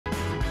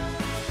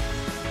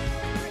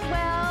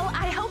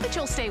that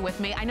you'll stay with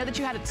me. I know that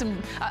you had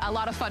a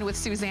lot of fun with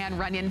Suzanne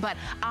Runyon, but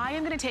I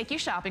am gonna take you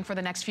shopping for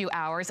the next few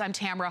hours. I'm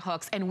Tamara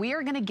Hooks, and we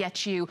are gonna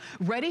get you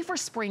ready for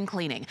spring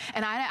cleaning.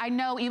 And I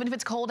know even if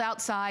it's cold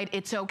outside,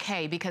 it's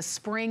okay because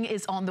spring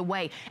is on the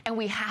way and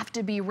we have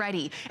to be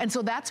ready. And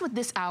so that's what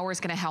this hour is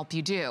gonna help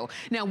you do.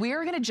 Now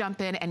we're gonna jump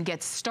in and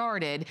get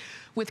started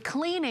with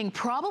cleaning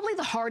probably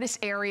the hardest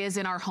areas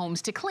in our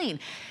homes to clean.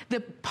 The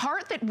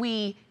part that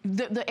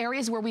the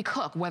areas where we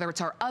cook, whether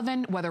it's our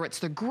oven, whether it's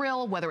the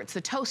grill, whether it's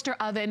the toaster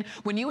oven,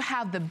 when you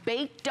have the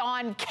baked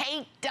on,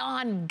 caked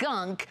on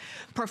gunk,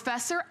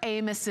 Professor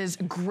Amos's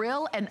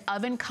grill and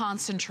oven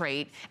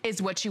concentrate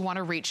is what you want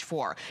to reach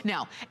for.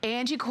 Now,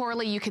 Angie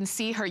Corley, you can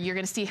see her, you're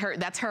gonna see her,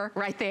 that's her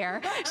right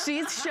there.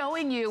 She's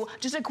showing you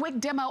just a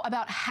quick demo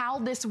about how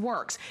this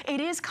works.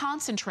 It is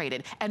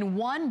concentrated, and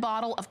one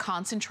bottle of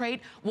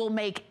concentrate will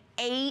make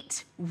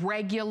 8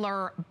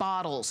 regular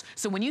bottles.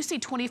 So when you see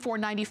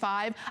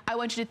 $24.95, I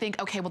want you to think,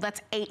 okay, well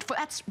that's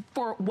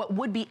for what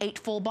would be 8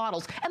 full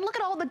bottles. And look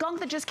at all the gunk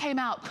that just came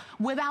out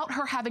without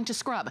her having to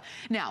scrub.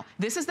 Now,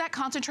 this is that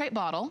concentrate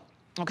bottle.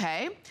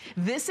 Okay,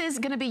 this is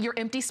gonna be your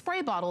empty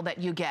spray bottle that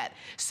you get.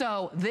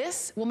 So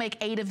this will make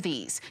 8 of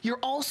these. You're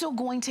also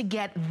going to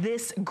get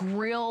this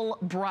grill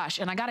brush.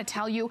 And I gotta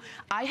tell you,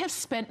 I have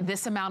spent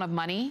this amount of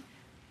money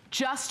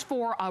just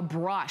for a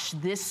brush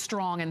this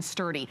strong and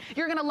sturdy.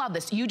 You're gonna love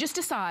this. You just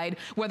decide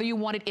whether you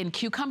want it in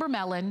cucumber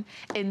melon,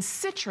 in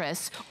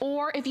citrus,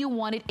 or if you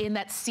want it in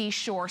that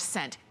seashore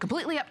scent.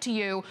 Completely up to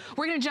you.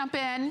 We're gonna jump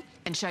in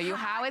and show you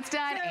how it's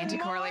done. Angie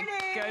Corley,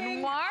 good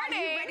morning. Are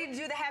you ready to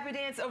do the happy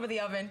dance over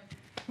the oven?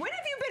 When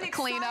have you been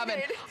clean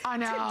oven? I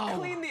know. To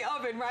clean the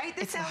oven, right?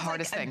 This it's sounds the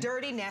hardest like thing. A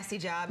dirty, nasty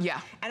job.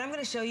 Yeah. And I'm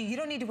gonna show you, you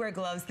don't need to wear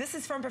gloves. This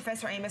is from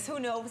Professor Amos. Who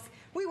knows?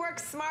 We work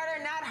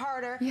smarter, not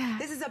harder. Yeah.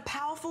 This is a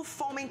powerful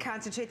foaming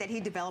concentrate that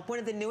he developed, one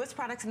of the newest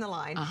products in the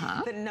line.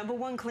 The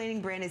 #1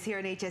 cleaning brand is here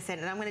at HSN,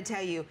 and I'm gonna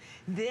tell you,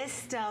 this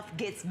stuff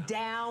gets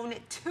down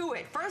to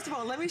it. First of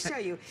all, let me show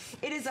you.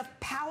 It is a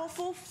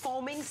powerful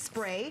foaming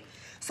spray.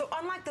 So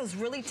unlike those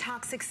really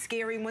toxic,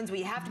 scary ones where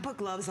you have to put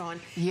gloves on,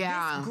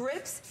 this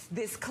grips,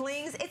 this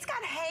clings, it's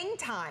got hang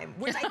time,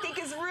 which I think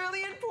is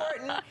really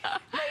important.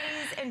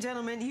 Ladies and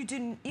gentlemen,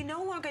 you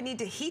no longer need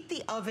to heat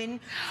the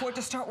oven for it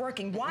to start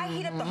working. Why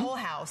heat up the whole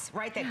house,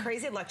 right? That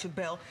crazy electric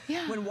bill.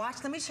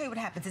 Let me show you what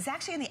happens. It's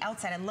actually on the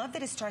outside. I love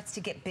that it starts to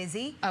get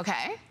busy.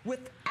 Okay.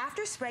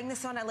 After spraying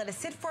this on, I let it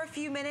sit for a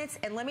few minutes,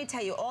 and let me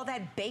tell you, all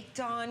that baked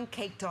on,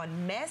 caked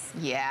on mess,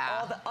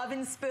 all the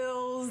oven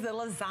spills, the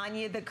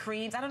lasagna, the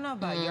creams, I don't know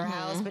about your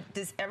house, but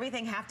does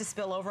everything have to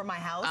spill over my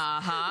house?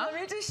 Let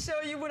me just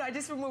show you what I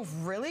just removed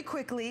really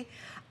quickly.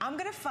 I'm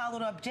gonna follow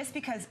it up just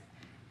because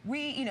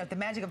the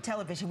magic of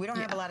television, we don't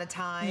have a lot of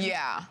time.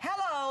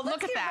 Hello,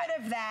 let's get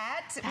rid of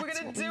that. We're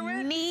gonna do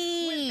it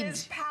with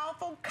this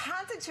powerful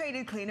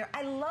concentrated cleaner.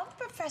 I love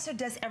the Professor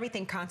does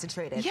everything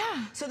concentrated.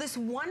 So this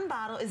one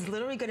bottle is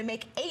literally gonna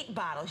make 8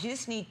 bottles. You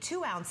just need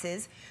 2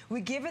 ounces. We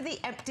give her the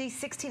empty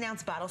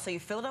 16-ounce bottle, so you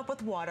fill it up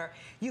with water.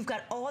 You've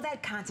got all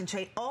that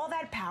concentrate, all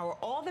that power,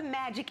 all the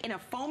magic in a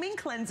foaming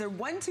cleanser,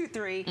 1, 2,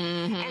 3.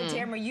 And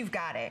Tamara, you've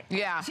got it.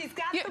 She's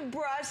got the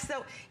brush.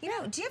 So,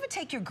 do you ever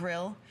take your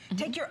grill,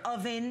 take your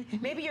oven,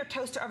 maybe your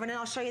toaster oven, and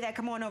I'll show you that,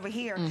 come on over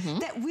here,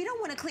 that we don't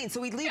want to clean, so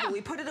we leave it.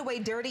 We put it away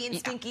dirty and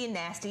stinky and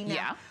nasty.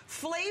 Now,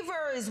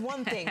 flavor is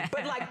one thing,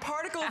 but like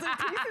particles and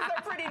pieces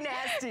are pretty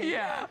nasty.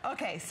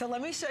 Okay, so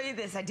let me show you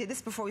this. I did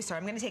this before we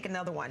started. I'm going to take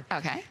another one.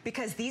 Okay.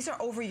 Because these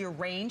are over your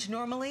range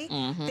normally.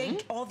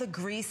 Think all the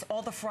grease,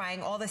 all the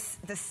frying, all the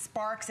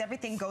sparks,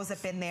 everything goes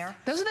up in there.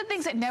 Those are the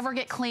things that never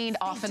get cleaned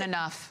often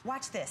enough.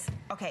 Watch this.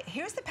 Okay,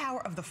 here's the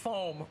power of the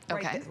foam.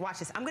 Right, watch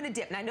this. I'm going to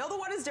dip. And I know the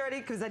water's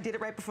dirty because I did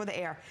it right before the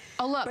air.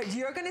 Oh, look. But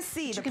you're gonna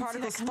see the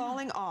particles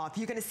falling off.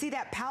 You're gonna see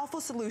that powerful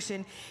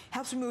solution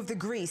helps remove the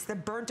grease, the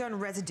burnt on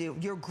residue,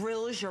 your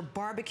grills, your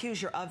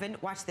barbecues, your oven.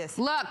 Watch this.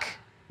 Look.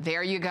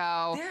 There you go.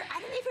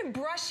 I didn't even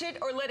brush it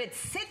or let it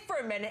sit for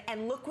a minute,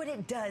 and look what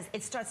it does.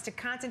 It starts to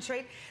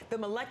concentrate. The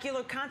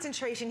molecular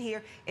concentration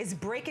here is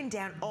breaking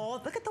down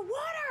look at the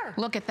water.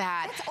 Look at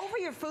that. That's over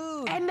your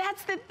food. And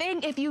that's the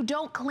thing. If you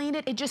don't clean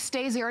it, it just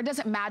stays there. It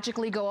doesn't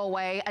magically go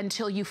away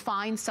until you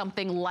find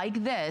something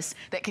like this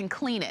that can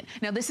clean it.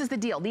 Now, this is the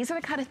deal. These are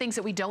the kind of things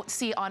that we don't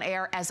see on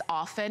air as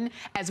often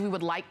as we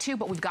would like to,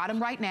 but we've got them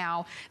right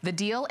now. The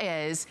deal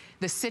is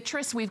the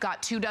citrus, we've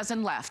got 2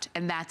 dozen left,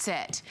 and that's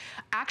it.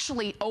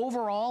 Actually,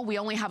 overall, we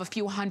only have a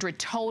few hundred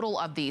total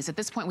of these. At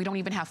this point, we don't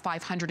even have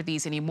 500 of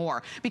these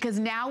anymore because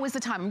now is the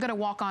time. I'm gonna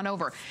walk on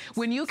over.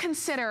 When you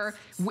consider,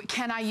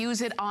 can I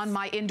use it on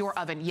my indoor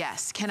oven?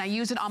 Yes. Can I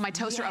use it on my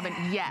toaster oven?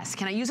 Yes.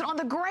 Can I use it on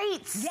the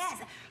grates?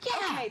 Yes.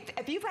 Okay,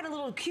 if you've got a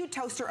little cute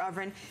toaster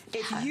oven,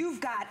 if you've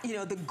got,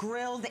 the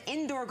grill, the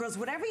indoor grills,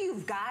 whatever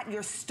you've got,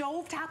 your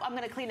stove top, I'm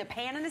gonna clean a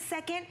pan in a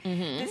second.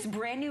 This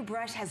brand new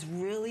brush has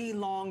really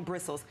long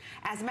bristles.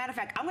 As a matter of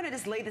fact, I'm gonna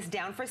just lay this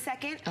down for a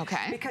second.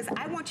 Okay. Because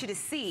I want you to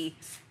see,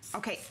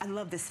 okay, I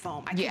love this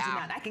foam. I kid you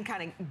not. I can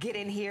kind of get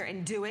in here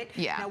and do it.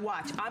 Now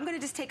watch, I'm gonna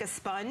just take a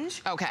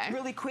sponge. Okay.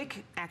 Really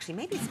quick. Actually,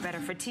 maybe it's better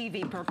for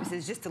TV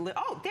purposes just to,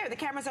 oh, there, the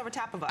camera's over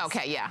top of us.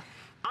 Okay,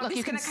 I'm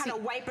just gonna kind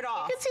of wipe it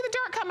off. You can see the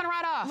dirt coming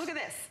right off. Look at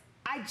this.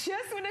 I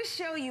just want to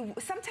show you,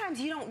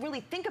 sometimes you don't really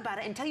think about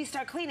it until you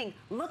start cleaning.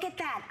 Look at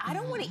that. I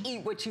don't want to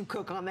eat what you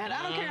cook on that.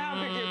 I don't care how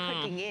good your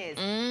cooking is.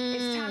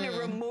 It's time to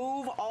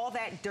remove all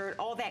that dirt,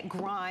 all that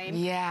grime.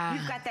 Yeah.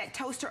 You've got that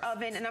toaster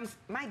oven, and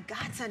my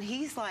godson,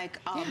 he's like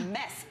a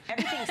mess.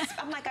 Everything's,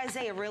 I'm like,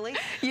 Isaiah, really?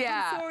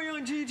 Yeah. I'm sorry,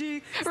 Aunt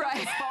Gigi.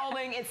 Right. It's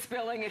falling, it's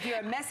spilling. If you're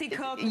a messy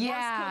cook, worst cooks,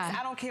 I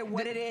don't care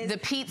what it is. The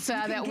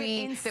pizza that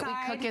we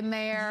cook in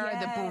there,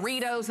 the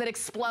burritos that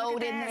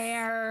explode in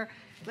there.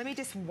 Let me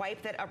just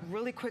wipe that up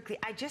really quickly.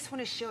 I just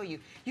want to show you.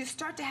 You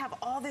start to have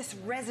all this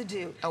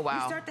residue. Oh, wow.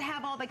 You start to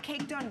have all the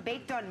caked on,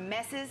 baked on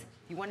messes.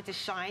 You want it to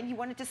shine. You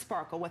want it to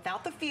sparkle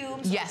without the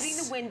fumes. Yes.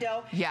 Opening the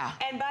window. Yeah.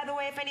 And by the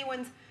way, if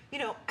anyone's, you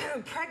know,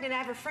 pregnant, I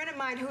have a friend of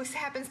mine who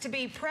happens to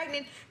be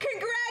pregnant.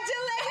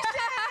 Congratulations!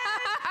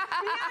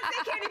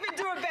 Beyonce can't even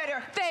do it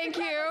better. Thank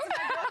you.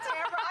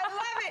 I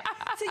love it.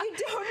 So you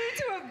don't need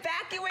to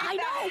evacuate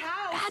that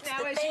house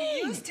now as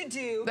you used to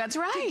do. That's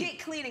right. To get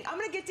cleaning. I'm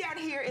going to get down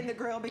here in the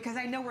grill because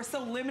I know we're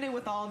so limited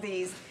with all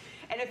these.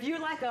 And if you're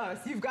like us,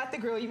 you've got the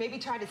grill, you maybe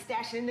try to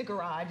stash it in the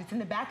garage. It's in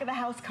the back of the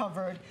house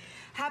covered.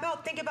 How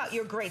about think about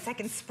your grates? I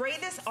can spray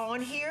this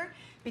on here.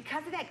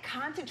 Because of that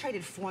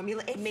concentrated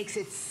formula, it makes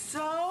it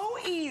so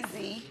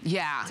easy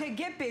to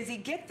get busy.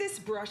 Get this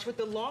brush with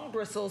the long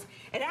bristles.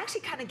 It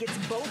actually kind of gets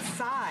both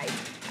sides.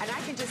 And I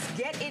can just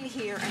get in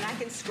here and I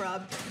can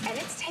scrub. And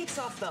it takes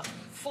off the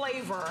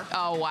flavor.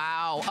 Oh,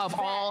 wow. Of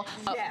all,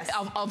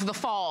 of the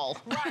fall.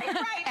 Right,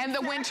 and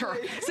the winter.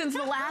 Since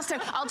the last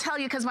time, I'll tell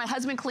you, because my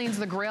husband cleans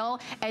the grill,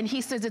 and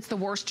he says it's the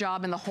worst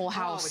job in the whole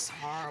house. Oh, it's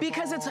horrible.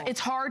 Because it's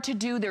hard to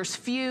do. There's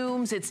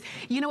fumes. It's,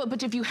 you know,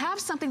 but if you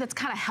have something that's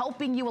kind of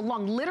helping you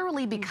along,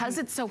 literally because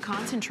it's so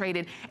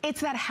concentrated,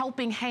 it's that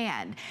helping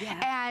hand.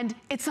 And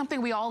it's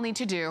something we all need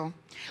to do.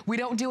 We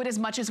don't do it as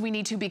much as we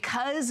need to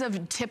because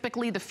of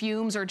typically the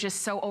fumes are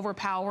just so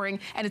overpowering,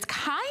 and it's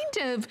kind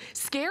of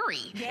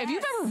scary. If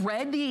you've ever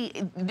read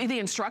the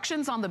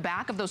instructions on the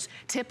back of those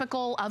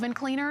typical oven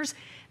cleaners,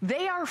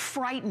 they are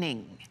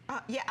frightening.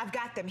 Yeah, I've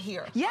got them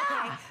here.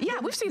 Yeah, yeah,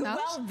 we've seen those.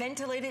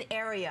 Well-ventilated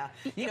area.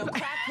 You know,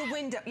 crack the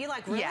window. You're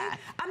like, really? Yeah.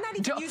 I'm not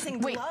even using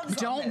gloves.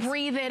 Don't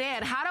breathe it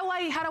in. How do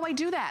I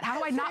do that? How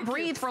do I not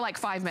breathe for like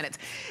 5 minutes?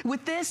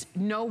 With this,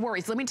 no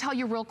worries. Let me tell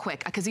you real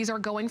quick, because these are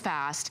going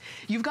fast.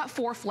 You've got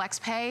 4 flex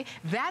pay.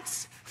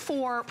 That's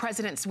for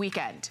President's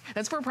Weekend.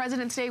 That's for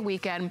President's Day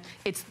weekend.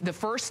 It's the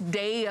first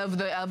day of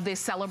the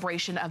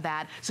celebration of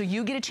that. So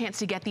you get a chance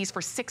to get these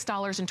for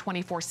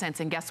 $6.24.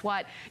 And guess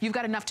what? You've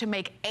got enough to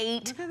make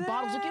 8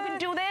 bottles. Look, you can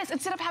do this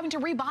instead of having to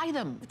rebuy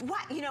them.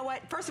 What? You know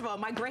what? First of all,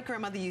 my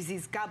great-grandmother used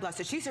these, God bless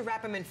her. She used to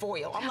wrap them in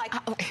foil. I'm like,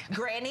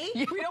 Granny,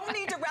 we don't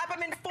need to wrap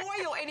them in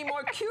foil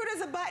anymore. Cute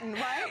as a button,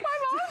 right? My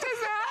mom does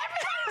that.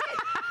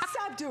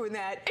 Stop doing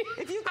that.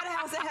 If you've got a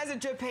house that has a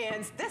drip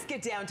pans, let's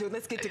get down to it.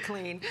 Let's get to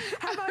clean.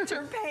 How about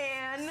your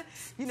pan?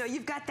 You know,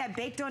 you've got that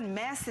baked on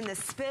mess and the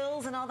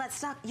spills and all that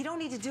stuff. You don't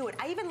need to do it.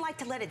 I even like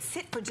to let it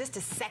sit for just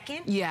a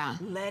second. Yeah.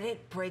 Let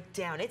it break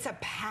down. It's a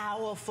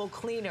powerful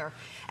cleaner.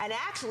 And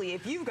actually,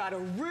 if you've got a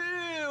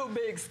real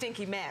big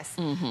stinky mess,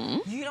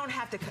 you don't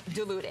have to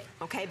dilute it,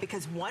 okay?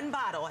 Because one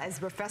bottle, as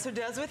the professor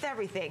does with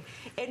everything,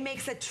 it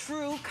makes a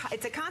true,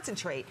 it's a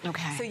concentrate.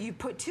 Okay. So you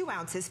put 2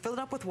 ounces, fill it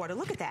up with water.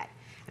 Look at that.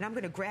 And I'm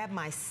going to grab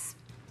my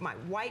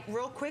white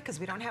real quick because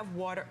we don't have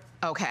water.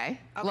 Okay.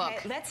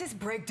 Look. Let's just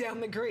break down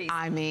the grease.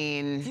 I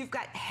mean, you've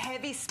got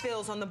heavy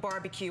spills on the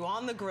barbecue,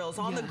 on the grills,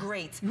 on the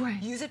grates.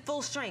 Right. Use it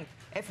full strength.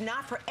 If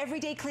not, for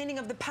everyday cleaning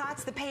of the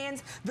pots, the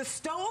pans, the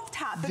stove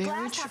top, the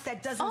glass top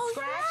that doesn't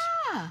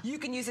scratch, you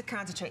can use it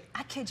concentrate.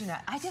 I kid you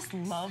not. I just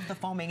love the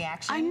foaming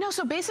action. I know.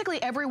 So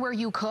basically everywhere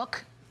you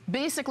cook,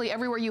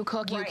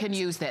 you can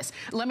use this.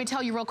 Let me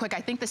tell you real quick,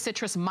 I think the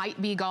citrus might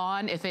be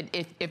gone.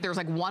 If there's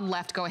like 1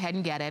 left, go ahead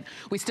and get it.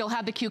 We still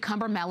have the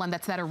cucumber melon,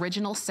 that's that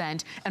original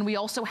scent, and we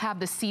also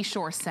have the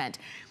seashore scent.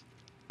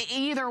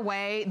 Either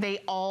way, they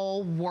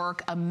all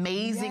work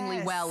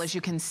amazingly well, as you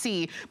can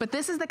see. But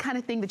this is the kind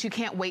of thing that you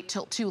can't wait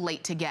till too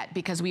late to get,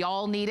 because we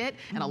all need it,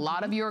 and a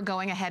lot of you are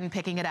going ahead and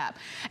picking it up.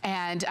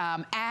 And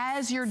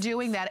as you're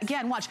doing that,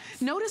 again, watch.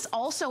 Notice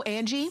also,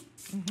 Angie,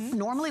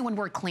 normally when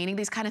we're cleaning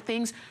these kind of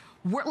things,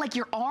 like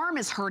your arm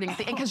is hurting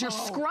because you're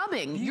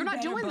scrubbing. You're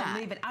not doing that.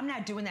 Believe it. I'm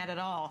not doing that at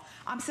all.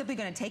 I'm simply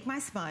going to take my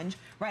sponge,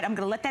 right? I'm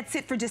going to let that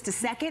sit for just a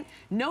second.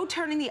 No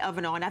turning the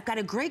oven on. I've got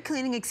a great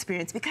cleaning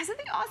experience because of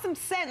the awesome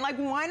scent. Like,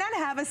 why not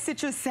have a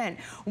citrus scent?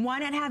 Why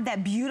not have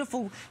that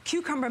beautiful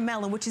cucumber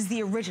melon, which is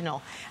the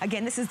original?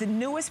 Again, this is the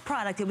newest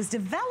product. It was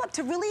developed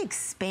to really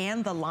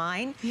expand the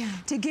line,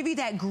 to give you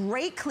that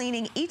great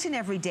cleaning each and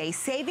every day,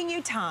 saving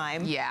you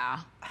time.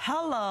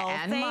 Hello,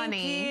 and thank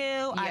money.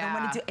 you. I don't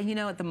want to do, and you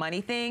know what, the money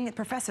thing, the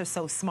professor's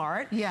so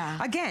smart.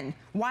 Again,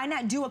 why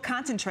not do a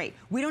concentrate?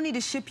 We don't need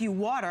to ship you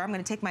water. I'm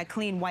going to take my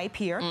clean wipe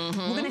here. We're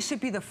going to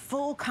ship you the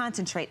full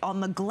concentrate on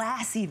the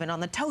glass, even on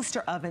the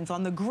toaster ovens,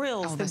 on the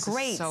grills, the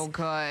grates. Is so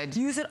good.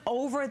 Use it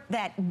over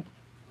that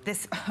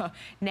this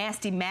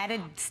nasty,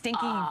 matted,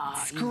 stinky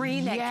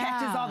screen that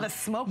catches all the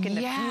smoke and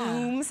the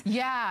fumes.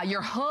 Yeah,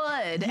 your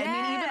hood. And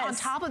then even on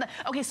top of that.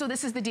 Okay, so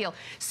this is the deal.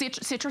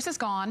 Citrus is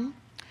gone.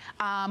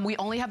 We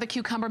only have the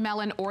cucumber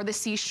melon or the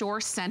seashore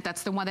scent.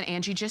 That's the one that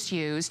Angie just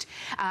used.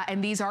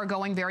 And these are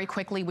going very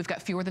quickly. We've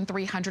got fewer than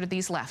 300 of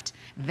these left.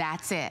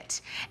 That's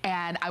it.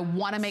 And I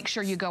want to make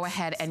sure you go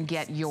ahead and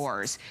get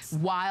yours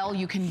while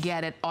you can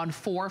get it on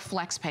 4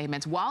 flex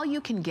payments. While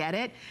you can get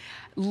it,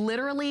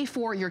 literally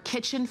for your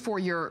kitchen, for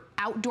your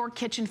outdoor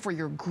kitchen, for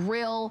your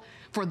grill,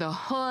 for the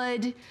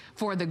hood,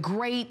 for the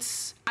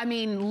grates. I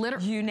mean,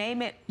 literally. You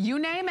name it. You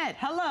name it.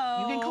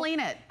 Hello. You can clean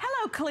it.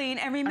 Hello, clean.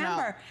 And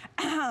remember,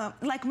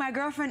 like my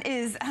girlfriend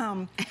is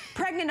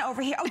pregnant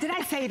over here. Oh, did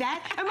I say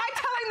that? Am I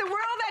telling the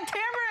world that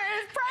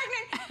Tamara is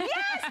pregnant?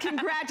 Yes,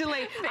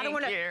 congratulations. I don't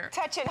want to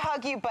touch and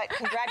hug you, but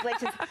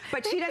congratulations.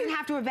 But she doesn't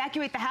have to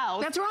evacuate the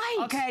house. That's right.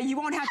 Okay, you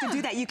won't have to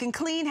do that. You can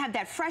clean, have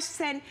that fresh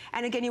scent,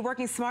 and again, you're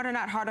working smarter,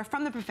 not harder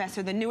from the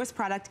Professor, the newest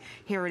product.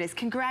 Here it is.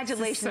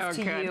 Congratulations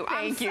to you.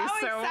 Thank you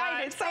so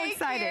much. So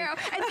excited.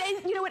 And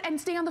you know what?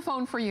 And stay on the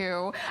phone for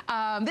you.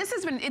 This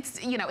has been,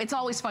 it's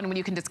always fun when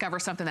you can discover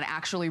something that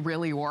actually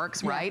really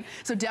works, right?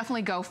 So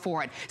definitely go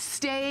for it.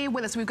 Stay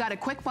with us. We've got a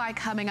quick buy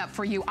coming up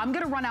for you. I'm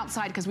going to run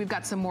outside because we've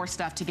got some more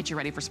stuff to get you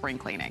ready for spring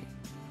cleaning.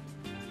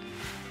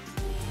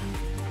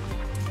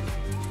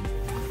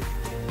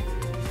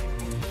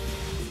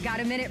 Got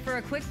a minute for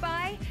a quick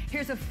buy?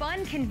 Here's a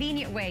fun,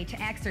 convenient way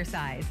to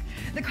exercise.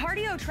 The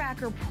Cardio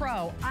Tracker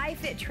Pro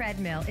iFit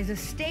treadmill is a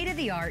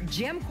state-of-the-art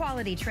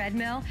gym-quality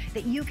treadmill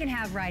that you can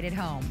have right at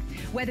home.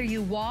 Whether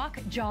you walk,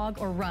 jog,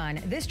 or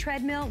run, this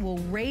treadmill will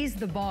raise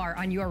the bar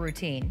on your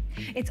routine.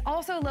 It's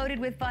also loaded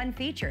with fun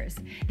features.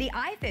 The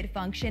iFit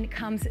function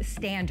comes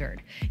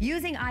standard.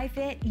 Using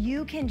iFit,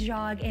 you can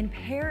jog in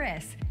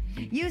Paris.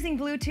 Using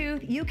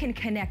Bluetooth, you can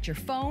connect your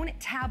phone,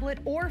 tablet,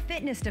 or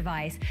fitness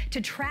device to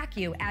track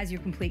you as you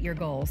complete your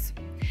goals.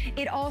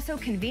 It also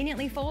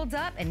conveniently folds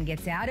up and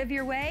gets out of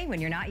your way when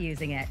you're not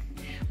using it.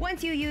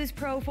 Once you use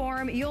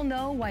ProForm, you'll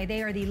know why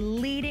they are the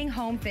leading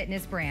home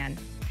fitness brand.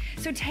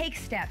 So take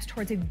steps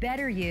towards a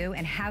better you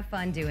and have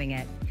fun doing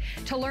it.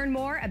 To learn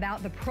more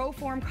about the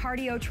ProForm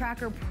Cardio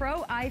Tracker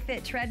Pro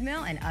iFit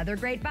treadmill and other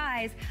great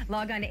buys,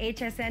 log on to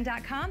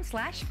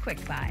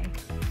hsn.com/quickbuy.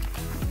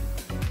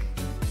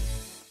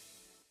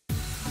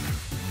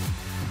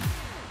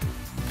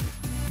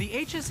 The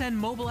HSN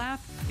mobile app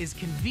is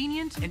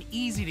convenient and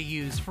easy to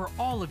use for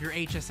all of your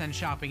HSN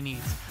shopping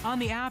needs. On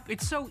the app,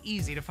 it's so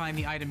easy to find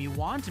the item you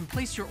want and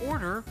place your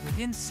order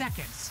within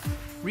seconds.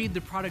 Read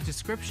the product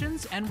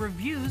descriptions and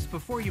reviews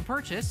before you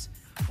purchase,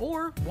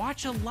 or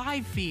watch a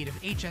live feed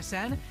of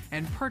HSN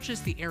and purchase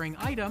the airing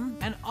item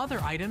and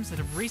other items that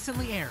have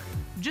recently aired.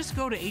 Just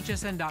go to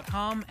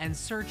hsn.com and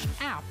search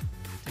app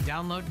to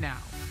download now.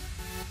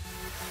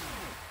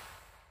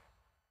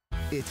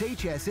 It's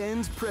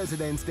HSN's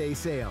President's Day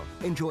sale.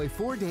 Enjoy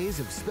 4 days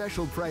of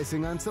special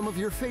pricing on some of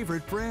your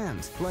favorite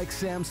brands like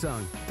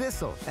Samsung,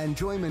 Bissell, and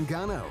Joy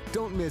Mangano.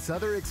 Don't miss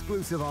other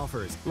exclusive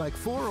offers like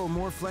 4 or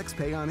more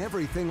FlexPay on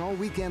everything all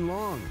weekend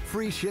long.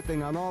 Free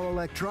shipping on all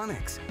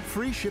electronics.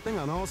 Free shipping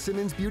on all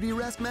Simmons Beauty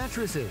Rest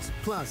mattresses.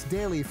 Plus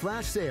daily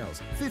flash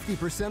sales,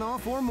 50%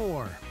 off or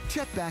more.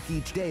 Check back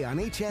each day on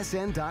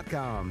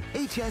hsn.com.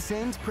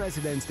 HSN's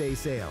President's Day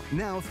sale,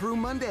 now through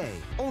Monday,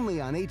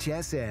 only on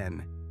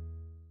HSN.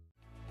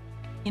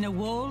 In a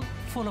world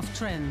full of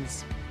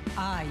trends,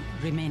 I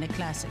remain a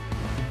classic.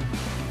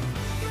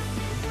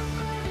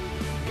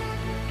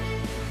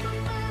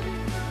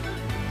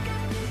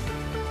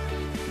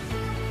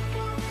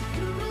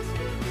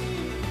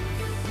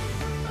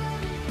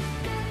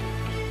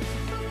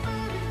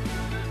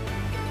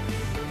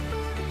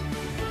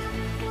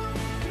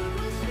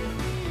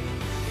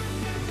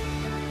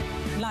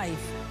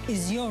 Life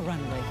is your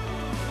runway.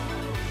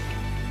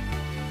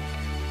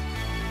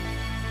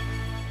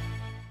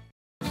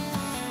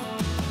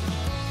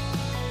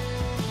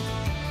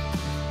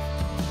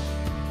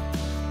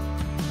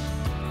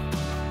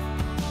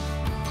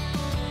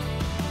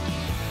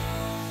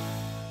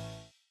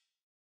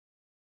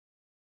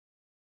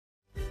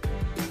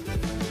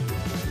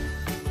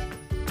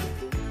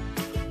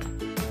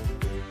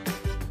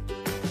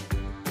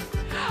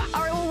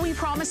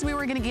 We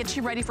were going to get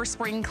you ready for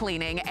spring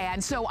cleaning,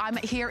 and so I'm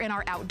here in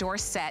our outdoor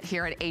set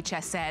here at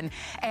HSN,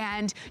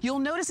 and you'll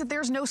notice that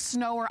there's no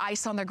snow or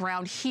ice on the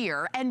ground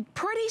here, and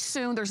pretty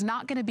soon there's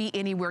not going to be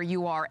anywhere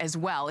you are as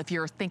well if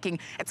you're thinking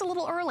it's a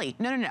little early.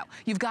 No, no, no.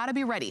 You've got to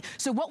be ready.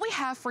 So what we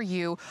have for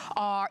you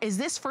is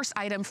this first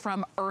item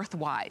from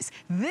Earthwise.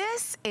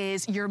 This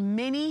is your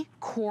mini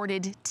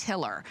corded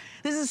tiller.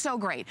 This is so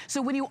great.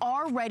 So when you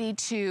are ready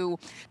to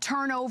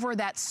turn over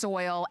that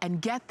soil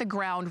and get the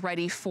ground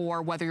ready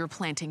for whether you're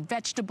planting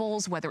vegetables,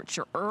 vegetables, whether it's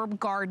your herb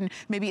garden,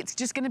 maybe it's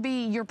just gonna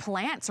be your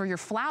plants or your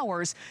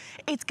flowers,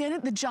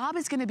 the job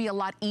is gonna be a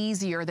lot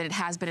easier than it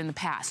has been in the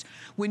past.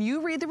 When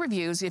you read the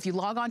reviews, if you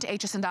log on to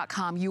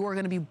hsn.com, you are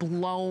gonna be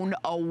blown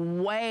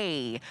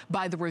away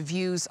by the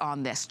reviews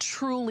on this.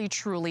 Truly,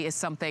 truly is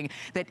something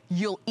that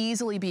you'll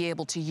easily be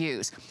able to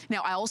use.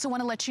 Now, I also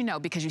wanna let you know,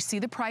 because you see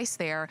the price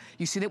there,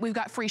 you see that we've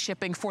got free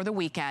shipping for the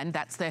weekend.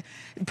 That's the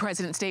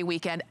President's Day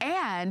weekend.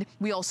 And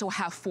we also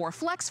have 4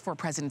 Flex for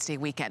President's Day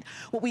weekend.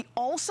 What we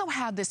also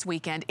have this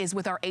weekend is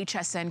with our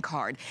HSN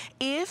card.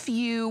 If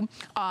you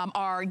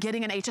are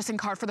getting an HSN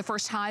card for the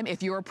first time,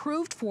 if you're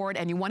approved for it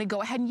and you want to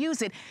go ahead and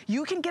use it,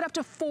 you can get up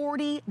to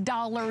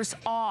 $40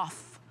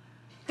 off.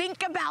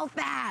 Think about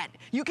that.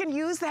 You can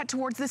use that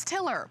towards this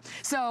tiller.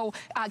 So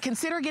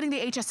consider getting the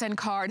HSN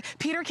card.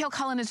 Peter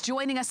Kilcullen is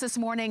joining us this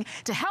morning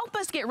to help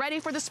us get ready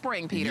for the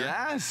spring, Peter.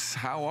 Yes,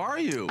 how are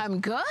you? I'm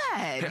good.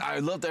 Hey, I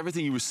loved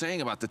everything you were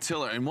saying about the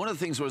tiller. And one of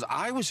the things was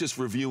I was just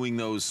reviewing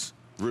those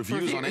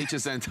reviews on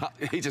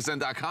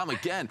hsn.com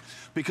again,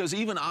 because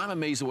even I'm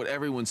amazed at what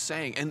everyone's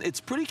saying, and it's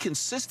pretty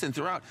consistent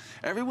throughout.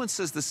 Everyone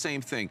says the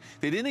same thing.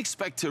 They didn't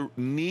expect to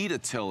need a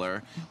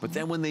tiller, but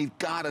then when they've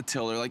got a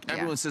tiller, like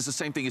everyone says the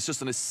same thing. It's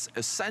just an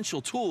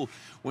essential tool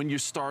when you're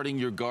starting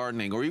your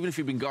gardening, or even if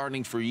you've been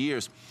gardening for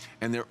years.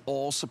 And they're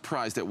all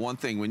surprised at one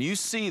thing. When you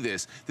see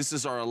this, this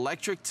is our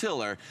electric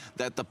tiller,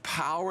 that the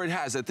power it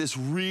has, that this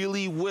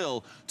really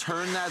will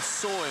turn that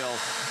soil,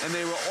 and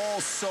they were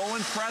all so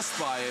impressed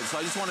by it. So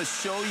I just want to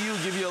show you,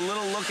 give you a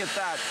little look at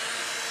that,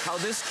 how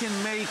this can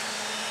make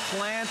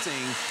planting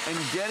and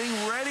getting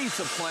ready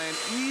to plant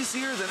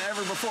easier than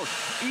ever before.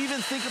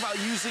 Even think about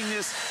using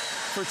this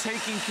for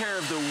taking care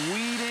of the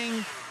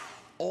weeding,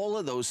 all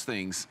of those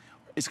things.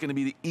 It's going to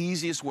be the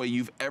easiest way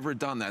you've ever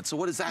done that. So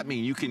what does that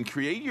mean? You can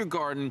create your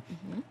garden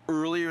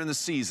earlier in the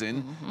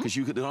season, because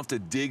you don't have to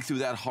dig through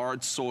that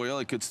hard soil.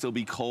 It could still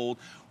be cold.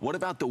 What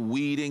about the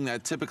weeding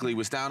that typically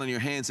was down on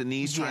your hands and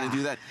knees trying to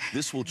do that?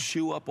 This will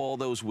chew up all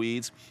those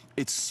weeds.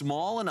 It's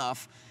small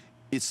enough,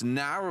 it's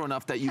narrow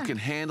enough that you can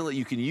handle it.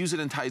 You can use it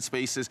in tight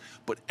spaces.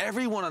 But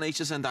everyone on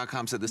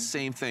hsn.com said the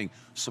same thing.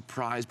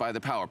 Surprised by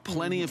the power.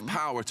 Plenty of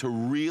power to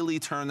really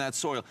turn that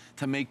soil,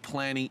 to make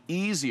planting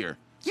easier.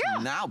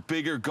 So now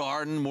bigger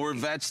garden, more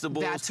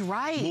vegetables. That's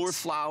right. More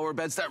flower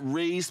beds, that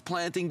raised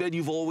planting bed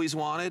you've always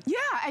wanted. Yeah,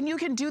 and you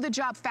can do the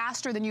job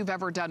faster than you've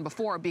ever done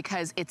before,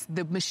 because it's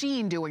the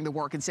machine doing the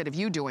work instead of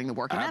you doing the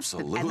work. And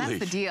Absolutely. That's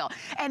the deal.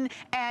 And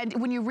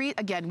when you read,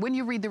 again, when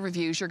you read the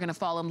reviews, you're gonna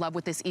fall in love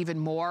with this even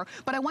more.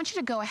 But I want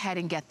you to go ahead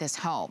and get this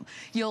home.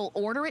 You'll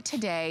order it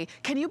today.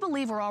 Can you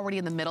believe we're already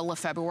in the middle of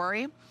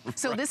February?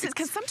 So this is,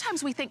 because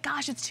sometimes we think,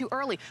 gosh, it's too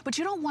early. But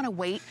you don't want to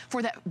wait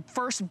for that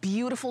first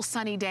beautiful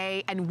sunny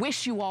day and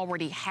wish you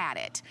already had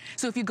it.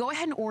 So if you go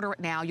ahead and order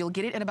it now, you'll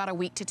get it in about a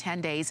week to 10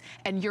 days,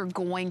 and you're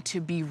going to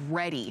be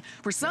ready.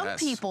 For some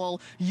people,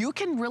 you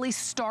can really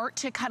start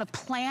to kind of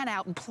plan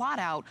out and plot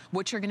out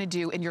what you're going to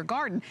do in your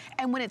garden.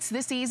 And when it's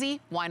this easy,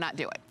 why not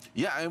do it?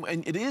 Yeah,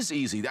 and it is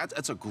easy.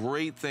 That's a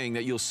great thing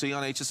that you'll see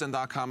on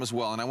hsn.com as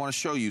well, and I want to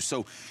show you.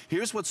 So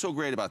here's what's so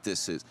great about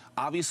this is,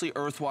 obviously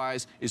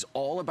Earthwise is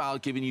all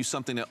about giving you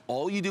something that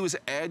all you do is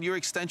add your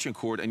extension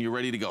cord and you're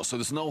ready to go. So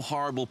there's no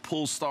horrible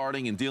pull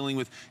starting and dealing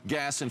with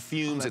gas and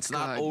fumes. It's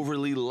not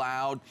overly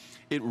loud.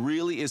 It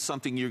really is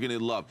something you're going to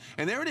love.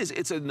 And there it is.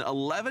 It's an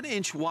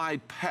 11-inch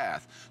wide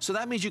path. So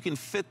that means you can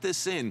fit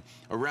this in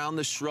around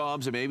the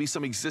shrubs and maybe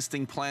some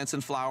existing plants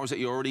and flowers that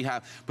you already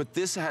have. But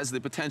this has the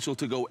potential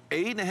to go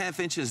 8.5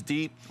 inches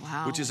deep,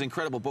 which is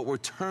incredible. But we're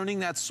turning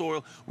that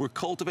soil. We're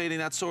cultivating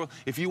that soil.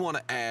 If you want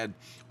to add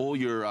all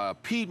your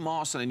peat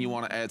moss and then you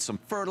want to add some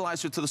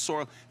fertilizer to the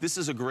soil, this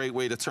is a great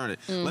way to turn it.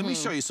 Let me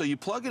show you. So you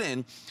plug it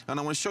in, and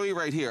I want to show you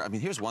right here. I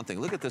mean, here's one thing.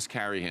 Look at this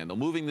carry handle.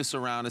 Moving this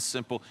around is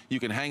simple. You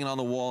can hang it on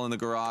the wall in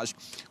the garage.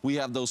 We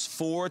have those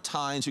 4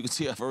 tines. You can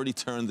see I've already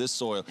turned this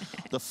soil.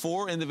 The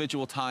 4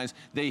 individual tines,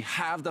 they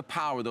have the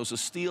power. Those are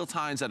steel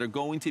tines that are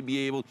going to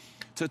be able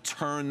to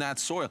turn that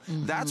soil.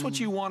 That's what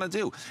you want to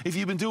do. If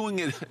you've been doing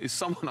it,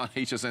 someone on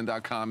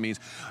hsn.com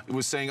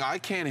was saying, I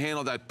can't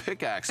handle that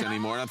pickaxe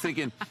anymore. And I'm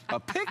thinking, a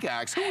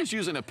pickaxe? Who is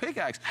using a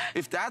pickaxe?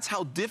 If that's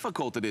how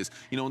difficult it is,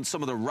 you know, in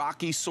some of the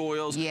rocky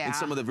soils, in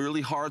some of the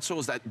really hard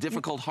soils, that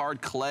difficult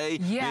hard clay,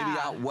 maybe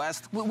out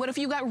west. What if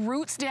you got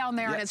roots down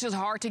there and it's just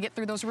hard to get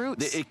through those roots?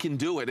 It can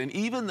do it. And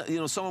even, you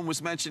know, someone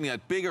was mentioning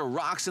that bigger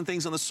rocks and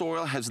things on the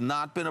soil has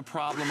not been a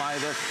problem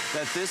either,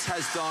 that this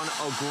has done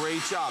a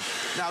great job.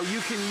 Now,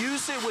 you can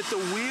use it with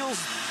the wheels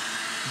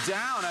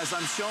down, as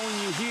I'm showing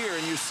you here,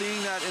 and you're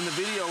seeing that in the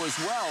video as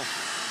well.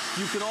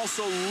 You can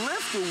also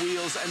lift the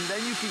wheels, and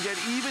then you can get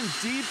even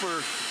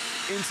deeper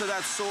into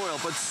that soil,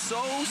 but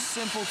so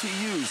simple to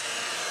use.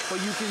 But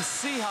you can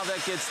see how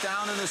that gets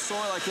down in the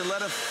soil. I can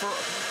let it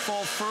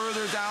fall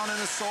further down in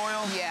the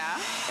soil.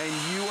 And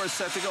you are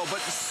set to go.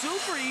 But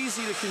super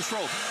easy to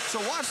control. So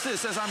watch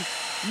this. As I'm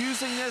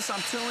using this,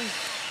 I'm tilling.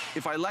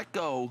 If I let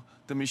go,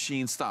 the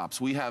machine stops.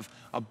 We have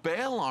a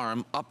bail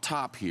arm up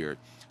top here.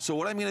 So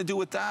what I'm going to do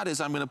with that is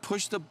I'm going to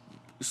push the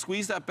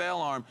squeeze that bail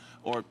arm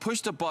or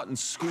push the button,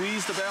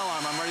 squeeze the bail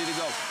arm, I'm ready to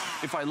go.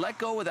 If I let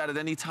go of that at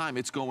any time,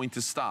 it's going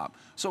to stop.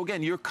 So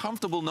again, you're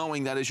comfortable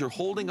knowing that as you're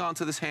holding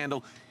onto this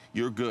handle,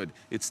 you're good.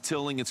 It's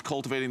tilling, it's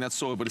cultivating that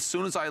soil, but as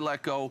soon as I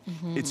let go,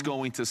 it's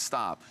going to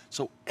stop.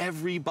 So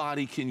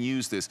everybody can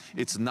use this.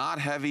 It's not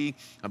heavy,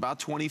 about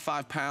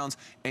 25 pounds,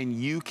 and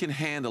you can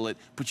handle it,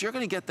 but you're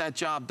gonna get that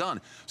job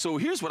done. So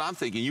here's what I'm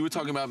thinking. You were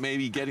talking about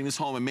maybe getting this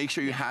home and make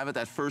sure you have it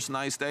that first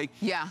nice day.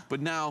 Yeah.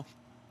 But now,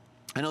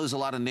 I know there's a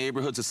lot of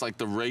neighborhoods, it's like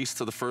the race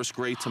to the first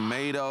great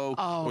tomato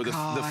or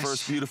the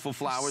first beautiful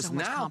flowers. So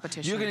much now,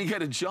 competition. you're gonna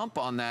get a jump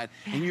on that,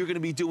 and you're gonna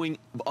be doing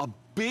a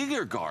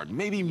bigger garden,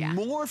 maybe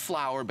more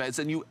flower beds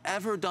than you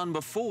ever done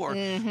before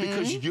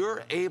because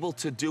you're able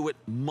to do it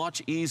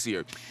much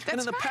easier. And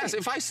in the past,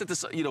 if I said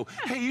this, you know,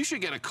 hey, you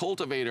should get a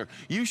cultivator,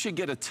 you should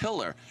get a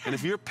tiller. And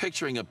if you're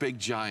picturing a big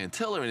giant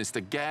tiller and it's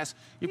the gas,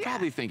 you're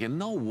probably thinking,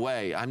 no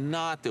way, I'm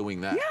not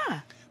doing that.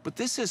 But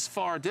this is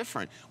far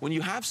different. When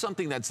you have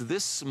something that's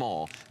this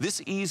small,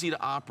 this easy to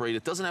operate,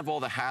 it doesn't have all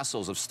the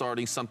hassles of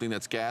starting something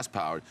that's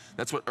gas-powered.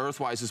 That's what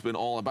Earthwise has been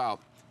all about.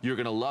 You're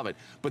gonna love it.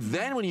 But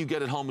then when you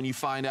get it home and you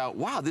find out,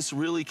 wow, this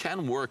really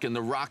can work in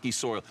the rocky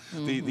soil,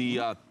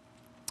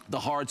 the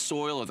hard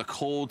soil or the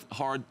cold,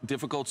 hard,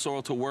 difficult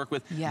soil to work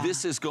with,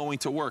 this is going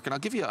to work. And I'll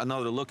give you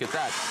another look at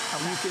that.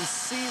 You can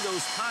see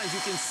those times, you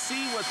can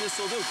see what this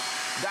will do.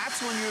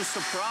 That's when you're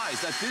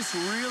surprised that this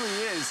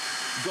really is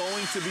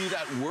going to be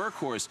that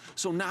workhorse.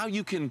 So now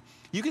you can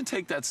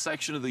take that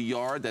section of the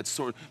yard that's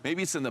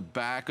maybe it's in the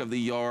back of the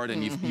yard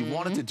and you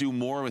wanted to do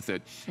more with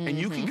it. And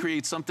you can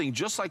create something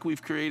just like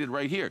we've created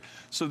right here.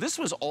 So this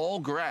was all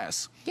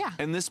grass.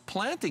 And this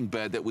planting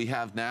bed that we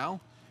have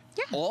now,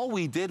 all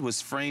we did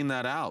was frame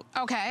that out.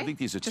 I think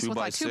these are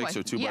 2x6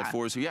 or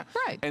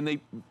 2x4s.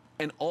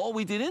 And all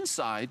we did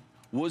inside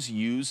was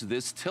use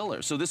this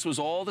tiller. So this was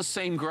all the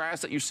same grass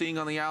that you're seeing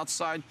on the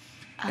outside.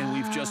 And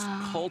we've just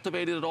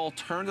cultivated it all,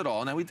 turned it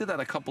all. Now, we did that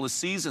a couple of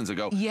seasons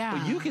ago.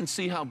 But you can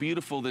see how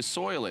beautiful this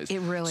soil is. It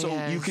really is.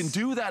 So you can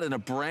do that in a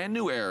brand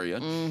new area.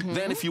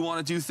 Then if you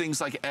want to do things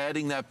like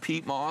adding that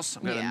peat moss,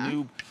 I've got a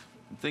new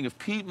thing of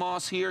peat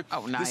moss here.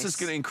 This is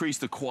going to increase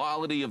the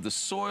quality of the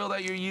soil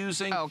that you're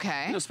using.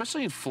 You know,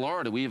 especially in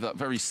Florida, we have a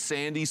very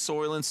sandy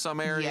soil in some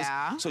areas.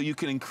 So you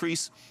can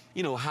increase,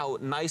 you know, how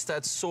nice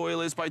that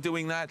soil is by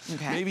doing that.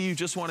 Maybe you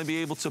just want to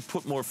be able to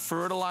put more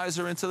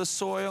fertilizer into the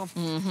soil.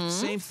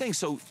 Same thing.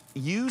 So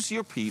use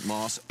your peat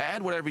moss,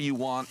 add whatever you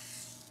want,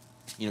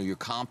 you know, your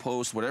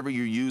compost, whatever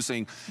you're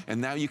using,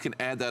 and now you can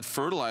add that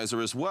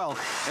fertilizer as well.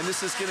 And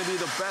this is going to be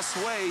the best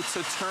way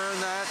to turn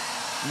that,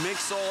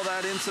 mix all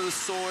that into the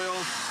soil.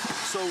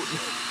 So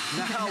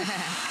now,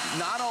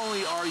 not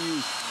only are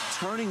you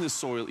turning the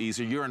soil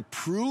easier, you're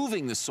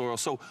improving the soil.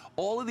 So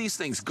all of these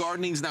things,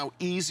 gardening's now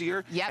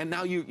easier, and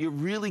now you're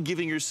really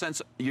giving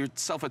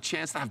yourself a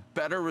chance to have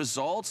better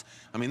results.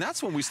 I mean,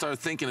 that's when we start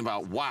thinking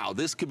about, wow,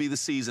 this could be the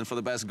season for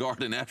the best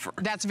garden ever.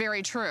 That's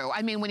very true.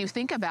 I mean, when you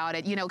think about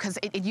it, you know, because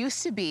it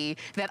used to be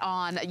that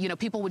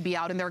people would be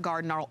out in their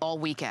garden all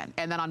weekend,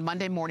 and then on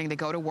Monday morning they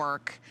go to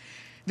work.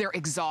 They're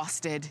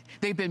exhausted,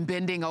 they've been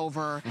bending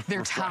over,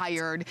 they're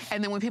tired.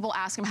 And then when people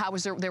ask them how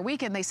was their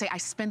weekend, they say, I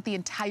spent the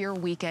entire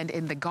weekend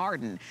in the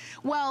garden.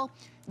 Well,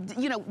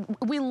 you know,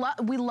 we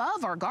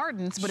love our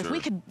gardens, but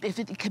if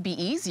it could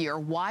be easier,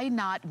 why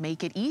not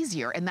make it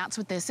easier? And that's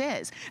what this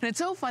is. And it's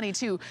so funny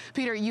too,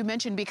 Peter, you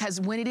mentioned, because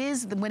when it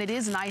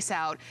is nice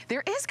out,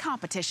 there is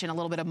competition a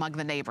little bit among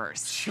the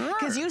neighbors.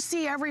 Because you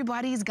see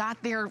everybody's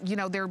got their, you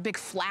know, their big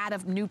flat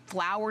of new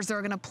flowers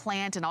they're gonna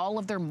plant and all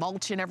of their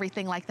mulch and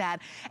everything like that.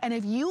 And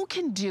if you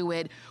can do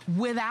it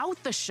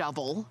without the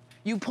shovel,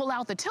 you pull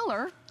out the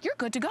tiller, you're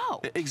good to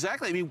go.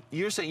 Exactly. I mean,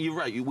 you're saying, you're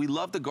right. We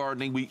love the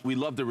gardening. We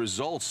love the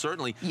results,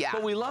 certainly.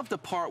 But we love the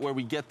part where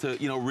we get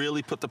to, you know,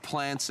 really put the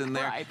plants in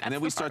there. And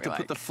then we start to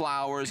put the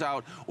flowers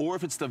out. Or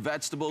if it's the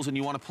vegetables and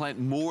you want to plant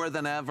more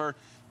than ever,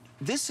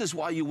 this is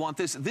why you want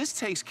this. This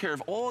takes care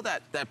of all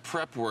that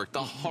prep work,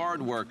 the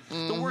hard work,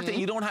 the work that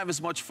you don't have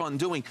as much fun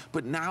doing,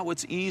 but now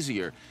it's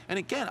easier. And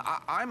again,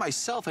 I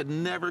myself had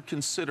never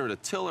considered a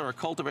tiller or a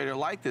cultivator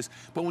like this,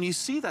 but when you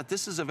see that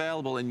this is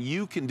available and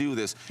you can do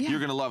this, you're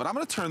gonna love it. I'm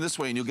gonna turn this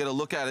way and you'll get a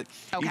look at it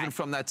even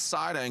from that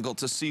side angle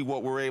to see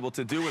what we're able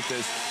to do with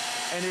this.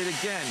 And it,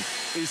 again,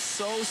 is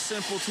so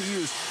simple to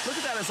use. Look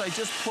at that as I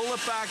just pull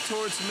it back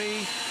towards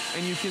me,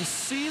 and you can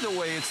see the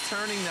way it's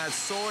turning that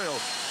soil.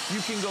 You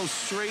can go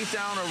straight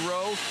down a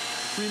row.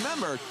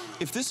 Remember,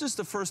 if this is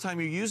the first time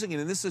you're using it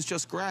and this is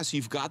just grass,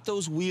 you've got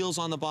those wheels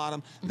on the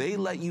bottom. They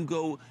let you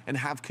go and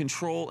have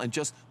control and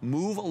just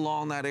move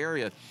along that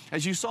area.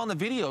 As you saw in the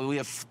video, we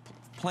have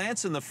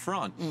plants in the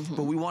front,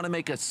 but we want to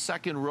make a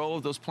second row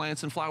of those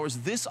plants and flowers.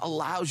 This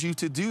allows you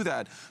to do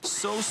that.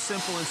 So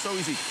simple and so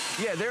easy.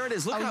 Yeah, there it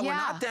is. Look how we're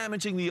not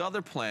damaging the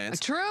other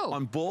plants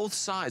on both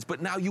sides,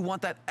 but now you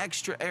want that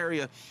extra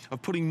area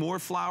of putting more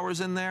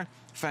flowers in there.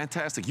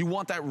 fantastic. You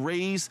want that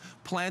raised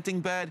planting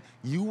bed?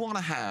 You want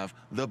to have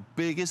the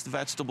biggest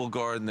vegetable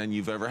garden than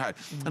you've ever had.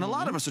 And a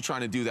lot of us are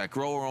trying to do that.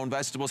 Grow our own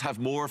vegetables, have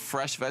more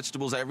fresh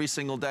vegetables every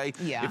single day.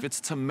 Yeah. If it's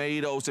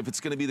tomatoes, if it's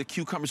going to be the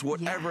cucumbers,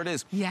 whatever it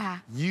is. Yeah.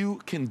 You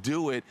can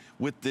do it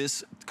with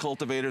this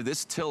cultivator,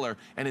 this tiller,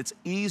 and it's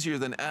easier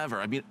than ever.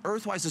 I mean,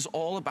 Earthwise is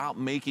all about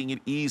making it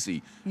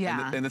easy.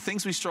 Yeah. And the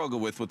things we struggle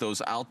with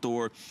those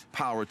outdoor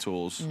power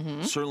tools,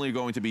 certainly are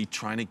going to be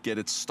trying to get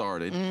it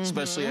started,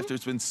 especially after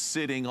it's been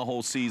sitting a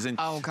whole season.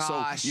 Oh,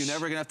 gosh. So you're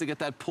never going to have to get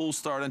that pull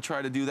start and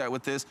try to do that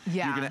with this.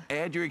 Yeah. You're going to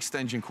add your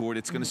extension cord.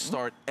 It's going to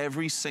start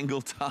every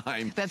single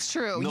time. That's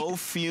true. No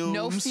fumes.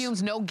 No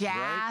fumes, no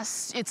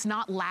gas. Right? It's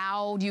not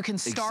loud. You can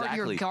start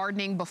your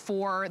gardening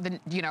before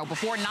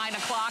before 9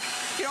 o'clock.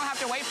 You don't have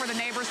to wait for the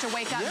neighbors to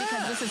wake up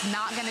because this is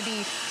not going to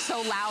be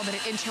so loud that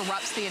it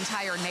interrupts the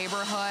entire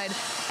neighborhood.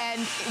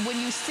 And when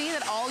you see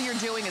that all you're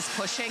doing is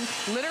pushing,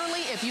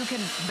 literally, if you can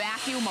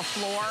vacuum a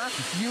floor,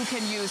 you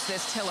can use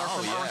this tiller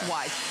from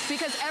Earthwise.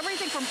 Because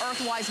everything from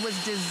Earthwise was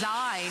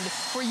designed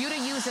for you to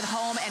use at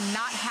home and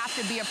not have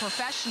to be a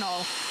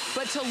professional,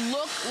 but to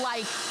look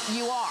like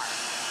you are.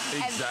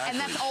 Exactly. And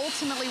that's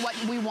ultimately what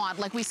we want.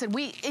 Like we said,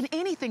 in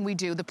anything we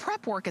do, the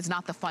prep work is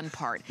not the fun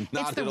part.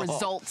 It's the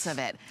results of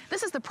it.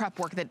 This is the prep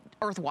work that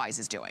Earthwise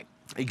is doing.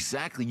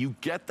 Exactly. You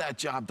get that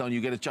job done.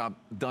 You get a job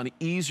done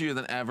easier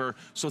than ever.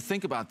 So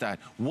think about that.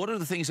 What are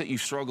the things that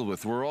you've struggled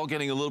with? We're all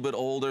getting a little bit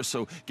older,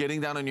 so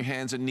getting down on your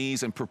hands and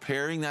knees and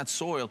preparing that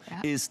soil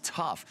is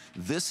tough.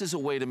 This is a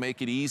way to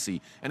make it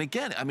easy. And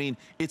again, I mean,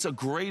 it's a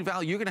great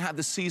value. You're going to have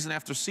this season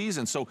after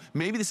season. So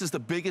maybe this is the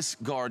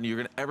biggest garden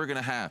you're ever going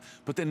to have.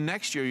 But then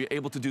next year, you're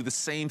able to do the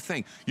same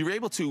thing. You're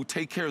able to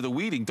take care of the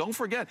weeding. Don't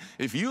forget,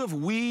 if you have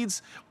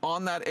weeds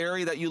on that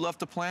area that you love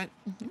to plant,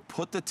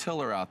 put the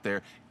tiller out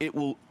there. It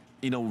will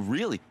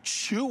really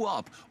chew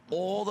up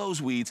all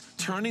those weeds,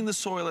 turning the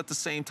soil at the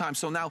same time.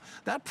 So now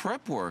that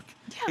prep work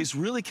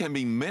can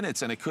be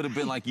minutes, and it could have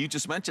been, like you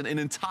just mentioned, an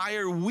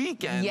entire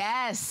weekend.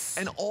 Yes.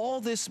 And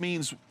all this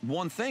means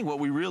one thing, what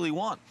we really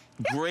want.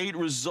 Great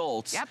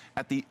results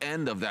at the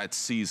end of that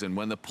season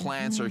when the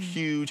plants are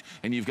huge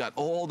and you've got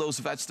all those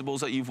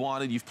vegetables that you've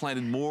wanted. You've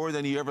planted more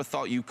than you ever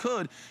thought you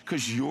could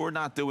because you're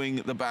not doing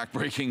the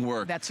backbreaking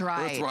work. That's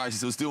right.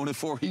 Earthwise is doing it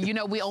for you. You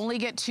know, we only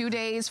get 2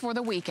 days for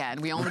the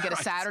weekend. We only get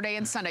a Saturday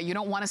and Sunday. You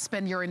don't want to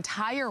spend your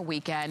entire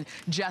weekend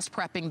just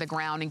prepping the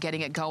ground and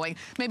getting it going.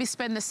 Maybe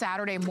spend the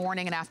Saturday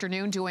morning and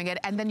afternoon doing it,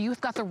 and then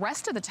you've got the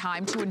rest of the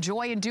time to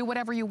enjoy and do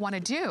whatever you want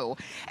to do.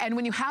 And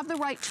when you have the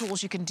right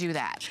tools, you can do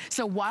that.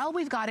 So while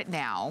we've got it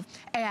now,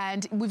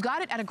 and we've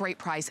got it at a great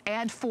price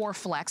and for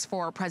Flex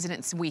for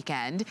President's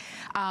Weekend,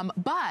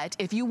 but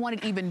if you want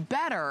it even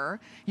better,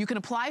 you can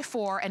apply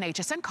for an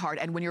HSN card,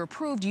 and when you're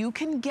approved, you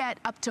can get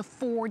up to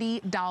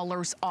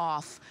 $40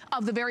 off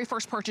of the very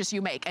first purchase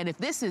you make. And if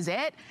this is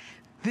it,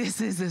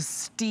 this is a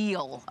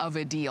steal of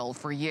a deal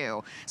for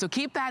you. So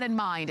keep that in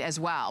mind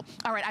as well.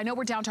 All right, I know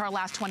we're down to our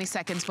last 20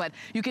 seconds, but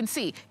you can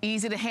see,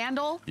 easy to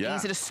handle,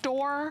 easy to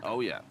store.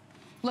 Oh, yeah.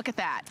 Look at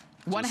that.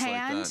 One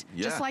hand,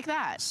 just like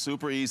that.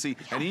 Super easy.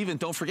 And even,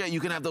 don't forget,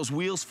 you can have those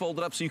wheels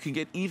folded up so you can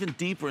get even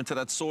deeper into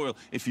that soil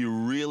if you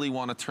really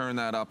want to turn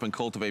that up and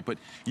cultivate. But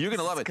you're going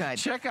to love it. Good.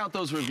 Check out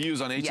those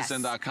reviews on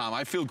hsn.com.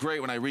 I feel great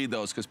when I read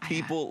those because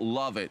people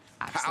love it.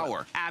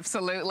 Power.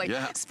 Absolutely.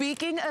 Yeah.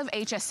 Speaking of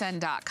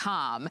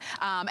hsn.com,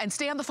 and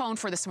stay on the phone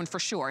for this one for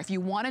sure. If you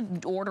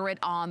want to order it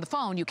on the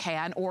phone, you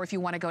can. Or if you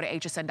want to go to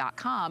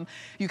hsn.com,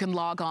 you can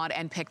log on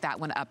and pick that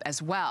one up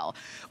as well.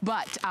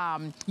 But,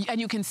 and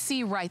you can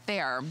see right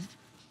there,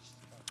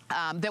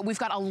 that we've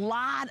got a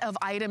lot of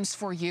items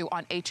for you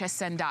on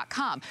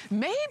hsn.com.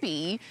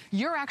 Maybe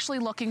you're actually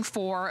looking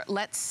for,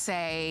 let's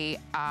say,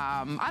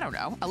 I don't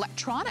know,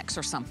 electronics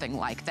or something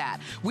like that.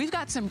 We've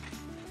got some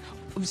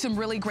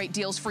really great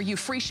deals for you.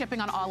 Free shipping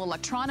on all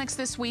electronics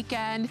this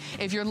weekend.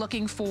 If you're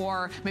looking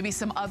for maybe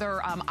some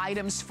other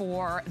items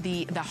for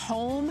the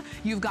home,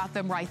 you've got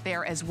them right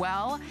there as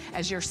well,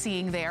 as you're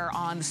seeing there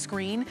on the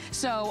screen.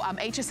 So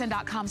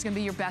hsn.com is going to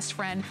be your best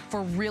friend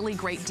for really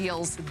great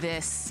deals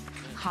this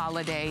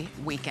holiday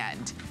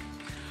weekend.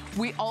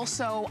 We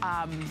also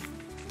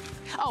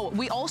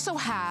we also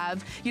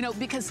have,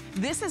 because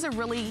this is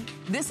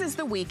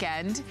the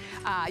weekend,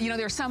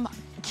 there's some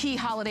key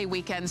holiday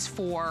weekends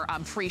for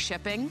free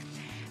shipping.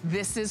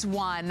 This is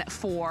one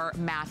for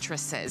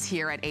mattresses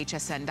here at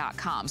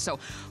hsn.com. So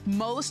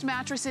most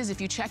mattresses, if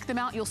you check them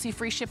out, you'll see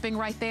free shipping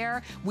right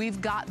there. We've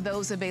got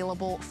those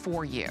available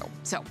for you.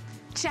 So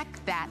check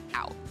that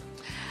out.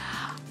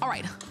 All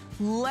right,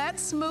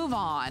 let's move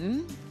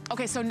on.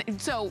 Okay,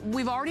 so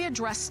we've already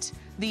addressed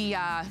the,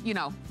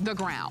 the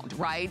ground,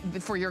 right,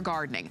 for your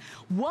gardening.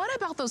 What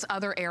about those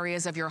other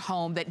areas of your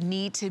home that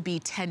need to be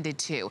tended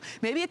to?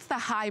 Maybe it's the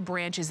high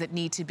branches that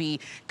need to be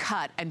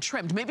cut and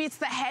trimmed. Maybe it's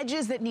the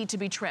hedges that need to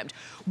be trimmed.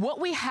 What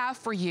we have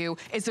for you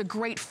is a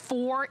great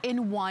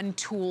 4-in-1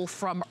 tool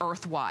from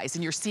Earthwise,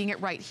 and you're seeing it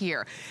right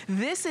here.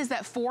 This is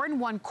that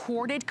 4-in-1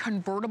 corded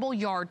convertible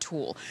yard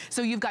tool.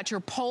 So you've got your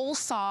pole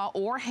saw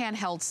or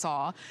handheld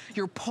saw,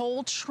 your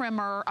pole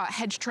trimmer,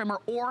 hedge trimmer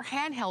or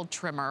handheld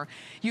trimmer.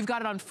 You've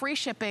got it on free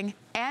shipping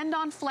and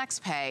on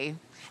FlexPay.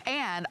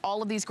 And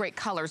all of these great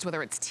colors,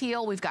 whether it's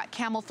teal, we've got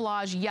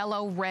camouflage,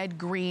 yellow, red,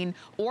 green,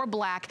 or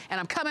black. And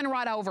I'm coming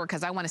right over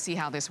because I want to see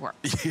how this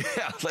works.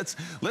 Yeah,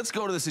 let's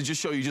go to this and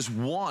just show you just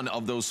one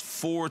of those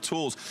 4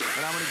 tools.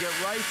 And I'm going to get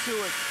right to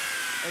it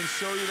and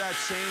show you that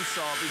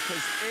chainsaw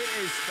because it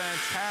is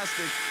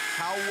fantastic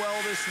how well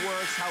this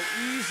works, how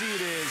easy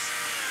it is.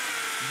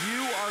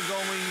 You are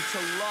going to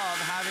love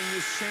having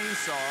this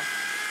chainsaw.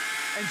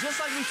 And just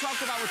like we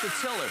talked about with the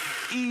tiller,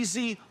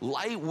 easy,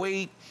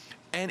 lightweight,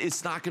 and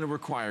it's not going to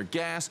require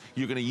gas.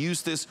 You're going to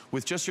use this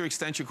with just your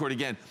extension cord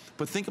again.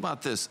 But think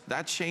about this.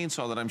 That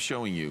chainsaw that I'm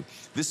showing you,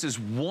 this is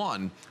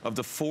one of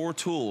the 4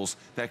 tools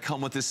that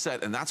come with this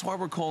set. And that's why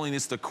we're calling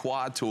this the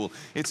quad tool.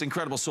 It's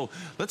incredible. So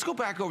let's go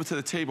back over to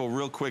the table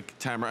real quick,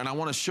 Tamara, and I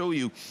want to show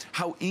you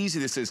how easy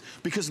this is.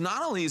 Because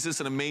not only is this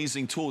an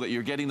amazing tool that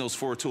you're getting those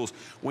 4 tools,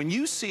 when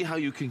you see how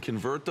you can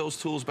convert those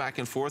tools back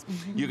and forth,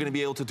 you're going to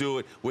be able to do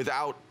it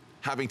without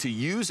having to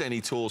use any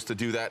tools to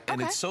do that.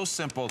 And it's so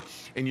simple.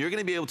 And you're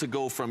gonna be able to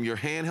go from your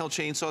handheld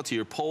chainsaw to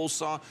your pole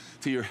saw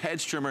to your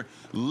hedge trimmer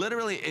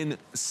literally in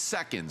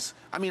seconds.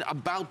 I mean,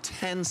 about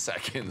 10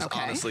 seconds,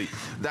 honestly.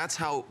 That's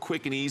how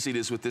quick and easy it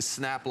is with this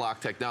snap lock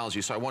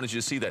technology. So I wanted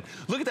you to see that.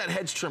 Look at that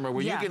hedge trimmer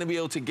where you're gonna be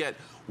able to get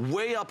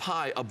way up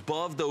high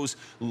above those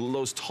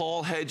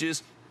tall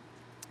hedges.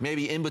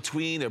 Maybe in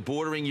between, they're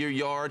bordering your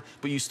yard,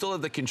 but you still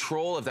have the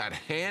control of that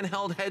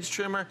handheld hedge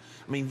trimmer.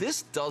 I mean,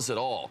 this does it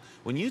all.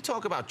 When you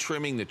talk about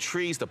trimming the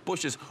trees, the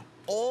bushes,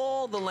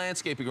 all the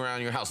landscaping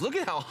around your house, look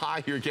at how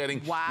high you're getting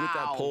with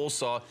that pole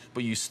saw,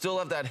 but you still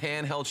have that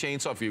handheld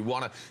chainsaw. If you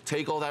want to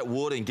take all that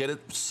wood and get it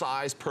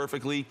sized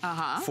perfectly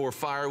for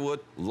firewood,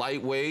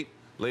 lightweight,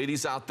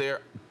 ladies out there,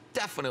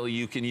 definitely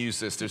you can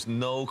use this. There's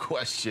no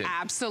question.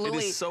 Absolutely.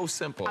 It is so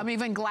simple. I'm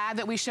even glad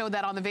that we showed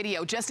that on the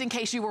video, just in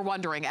case you were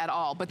wondering at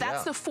all. But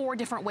that's the 4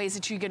 different ways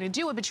that you're going to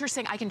do it, but you're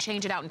saying I can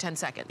change it out in 10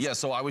 seconds. Yeah,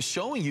 so I was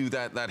showing you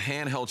that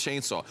handheld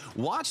chainsaw.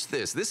 Watch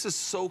this. This is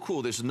so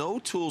cool. There's no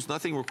tools,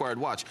 nothing required.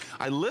 Watch.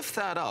 I lift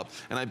that up,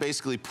 and I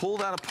basically pull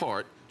that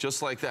apart,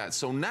 just like that.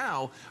 So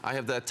now I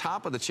have the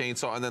top of the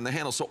chainsaw and then the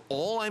handle. So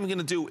all I'm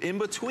gonna do in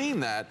between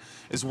that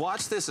is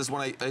watch this, is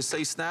when I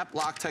say snap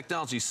lock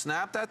technology,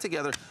 snap that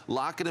together,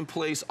 lock it in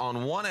place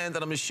on one end, and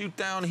I'm gonna shoot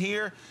down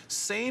here.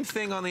 Same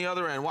thing on the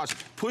other end. Watch,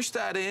 push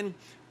that in.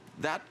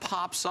 That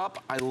pops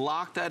up, I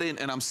lock that in,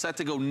 and I'm set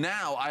to go.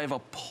 Now I have a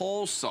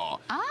pole saw,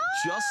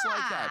 just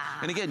like that.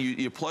 And again,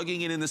 you're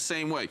plugging it in the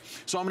same way.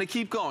 So I'm gonna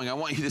keep going. I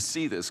want you to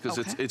see this, because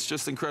it's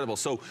just incredible.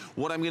 So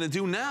what I'm gonna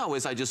do now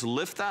is I just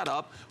lift that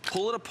up,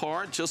 pull it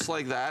apart, just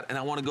like that, and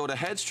I wanna go to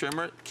hedge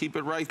trimmer, keep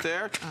it right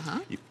there.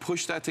 You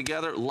push that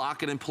together,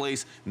 lock it in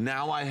place.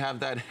 Now I have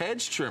that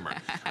hedge trimmer.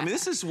 I mean,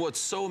 this is what's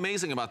so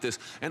amazing about this.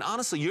 And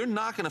honestly, you're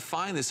not gonna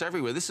find this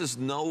everywhere. This is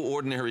no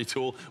ordinary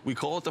tool. We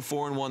call it the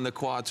 4-in-1, the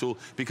quad tool,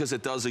 because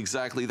it does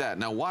exactly that.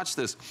 Now watch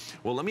this.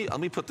 Well, let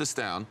me put this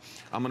down.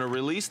 I'm gonna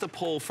release the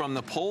pole from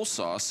the pole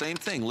saw. Same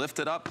thing, lift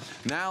it up.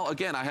 Now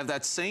again, I have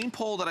that same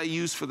pole that I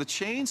use for the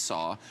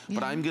chainsaw,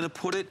 but I'm gonna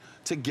put it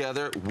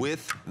together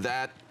with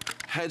that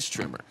hedge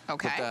trimmer.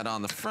 Put that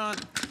on the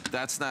front.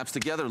 That snaps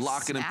together,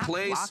 lock it in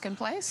place. Lock in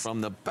place. From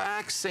the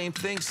back, same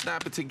thing,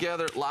 snap it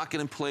together, lock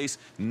it in place.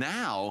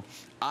 Now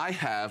I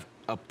have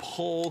a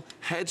pole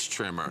hedge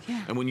trimmer.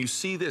 And when you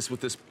see this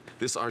with this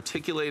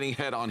articulating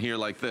head on here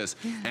like this,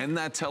 and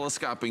that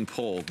telescoping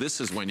pole,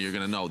 this is when you're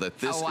gonna know that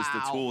this is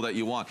the tool that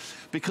you want.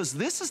 Because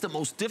this is the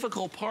most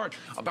difficult part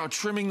about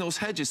trimming those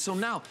hedges. So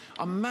now,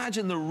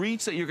 imagine the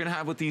reach that you're gonna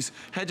have with these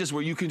hedges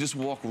where you can just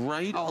walk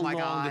right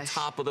along the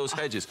top of those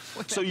hedges.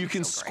 So you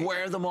can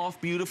square them off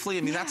beautifully.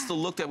 I mean, that's the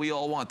look that we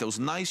all want. Those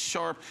nice,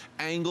 sharp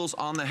angles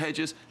on the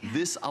hedges.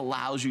 This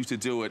allows you to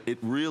do it. It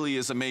really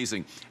is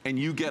amazing. And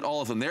you get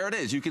all of them. There it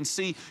is. You can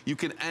see, you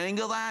can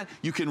angle that,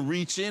 you can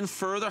reach in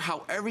further,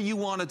 however you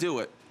want to do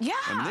it.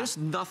 I mean, there's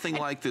nothing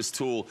like this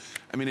tool.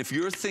 I mean, if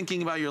you're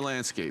thinking about your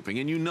landscaping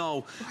and you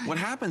know what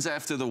happens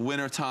after the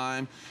winter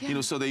time, you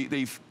know, so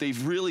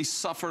they've really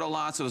suffered a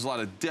lot. So there's a lot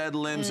of dead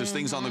limbs, there's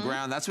things on the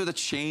ground. That's where the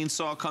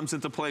chainsaw comes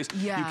into place.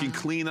 You can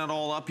clean it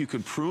all up. You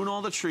can prune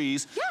all the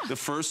trees the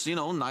first, you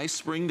know, nice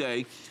spring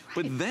day.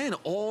 But then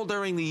all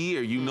during the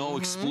year, you know,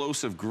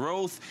 explosive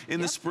growth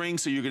in the spring,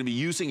 so you're going to be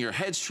using your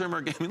hedge trimmer.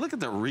 I mean, look at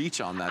the reach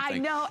on that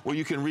thing. Where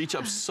you can reach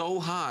up so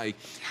high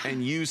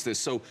and use this.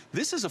 So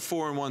this is a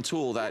 4-in-1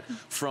 tool that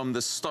from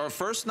the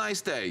first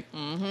nice day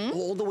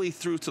all the way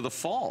through to the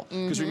fall.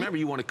 Because remember,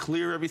 you want to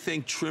clear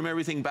everything, trim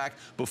everything back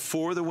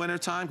before the winter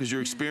time, because you're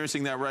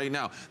experiencing that right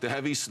now. The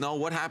heavy snow,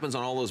 what happens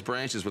on all those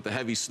branches with the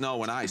heavy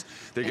snow and ice?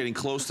 They're getting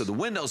close to the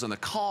windows and the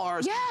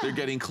cars. They're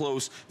getting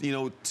close, you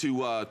know,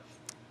 to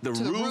the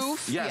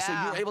roof. Yeah, so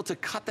you're able to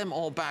cut them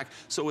all back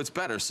so it's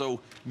better. So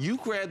you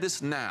grab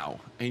this now,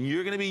 and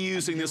you're going to be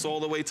using this all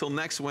the way till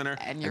next winter,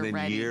 and you're then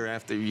ready. year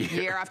after year.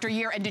 Year after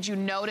year. And did you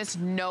notice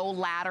no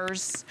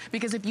ladders?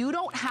 Because if you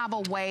don't have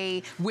a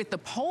way with the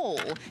pole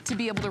to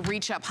be able to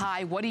reach up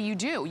high, what do?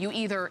 You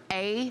either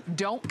A,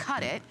 don't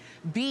cut it,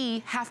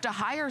 B, have to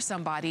hire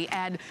somebody.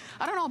 And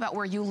I don't know about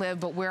where you live,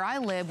 but where I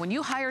live, when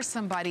you hire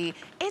somebody,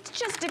 it's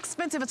just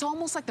expensive. It's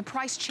almost like the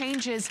price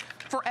changes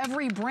for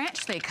every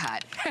branch they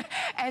cut.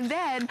 And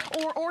then,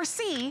 or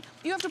C,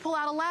 you have to pull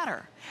out a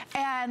ladder.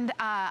 And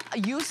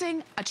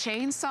using a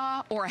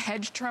chainsaw or a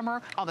hedge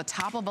trimmer on the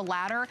top of a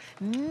ladder,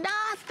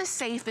 not the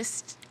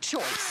safest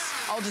choice.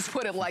 I'll just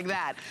put it like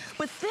that.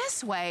 But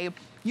this way,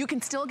 you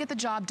can still get the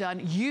job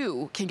done.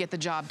 You can get the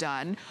job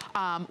done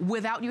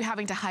without you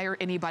having to hire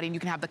anybody, and you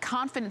can have the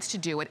confidence to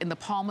do it in the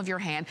palm of your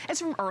hand.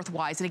 It's from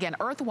Earthwise, and again,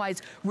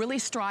 Earthwise really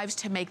strives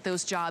to make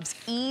those jobs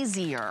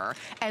easier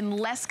and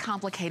less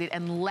complicated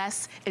and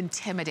less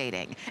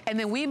intimidating. And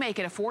then we make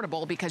it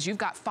affordable because you've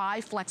got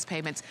 5 flex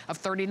payments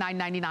of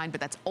 $39.99, but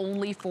that's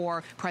only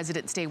for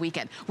President's Day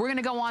weekend. We're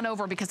gonna go on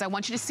over because I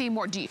want you to see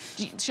more.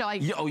 Shall I?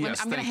 Yeah, oh yes,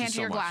 I'm gonna hand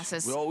you your much.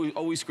 glasses. Well,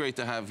 always great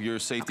to have your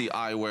safety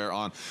eyewear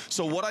on.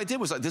 So what I did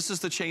was, this is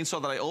the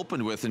chainsaw that I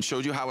opened with and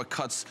showed you how it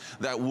cuts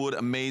that wood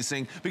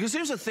amazing. Because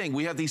here's the thing,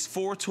 we have these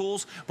 4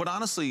 tools, but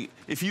honestly,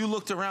 if you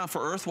looked around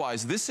for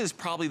Earthwise, this is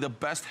probably the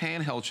best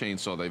handheld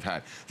chainsaw they've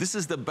had. This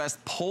is the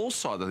best pole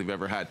saw that they've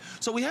ever had.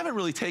 So we haven't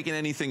really taken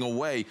anything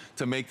away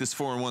to make this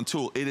 4-in-1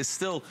 tool. It is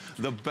still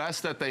the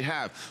best that they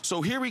have.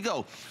 So here we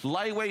go.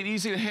 Lightweight,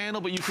 easy to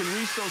handle, but you can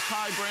reach those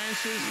high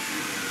branches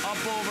up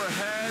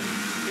overhead.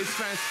 It's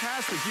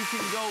fantastic. You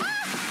can go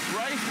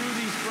right through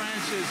these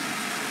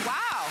branches. Wow.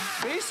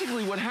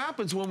 Basically, what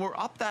happens when we're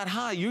up that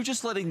high, you're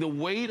just letting the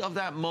weight of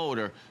that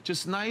motor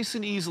just nice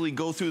and easily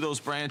go through those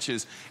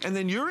branches. And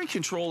then you're in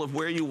control of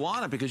where you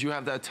want it because you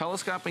have that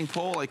telescoping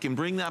pole. I can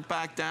bring that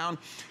back down.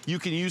 You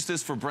can use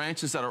this for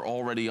branches that are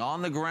already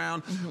on the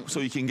ground, so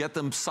you can get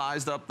them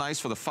sized up nice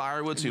for the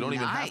firewood, so you don't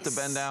even have to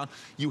bend down.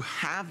 You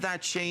have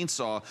that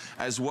chainsaw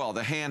as well,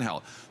 the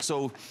handheld.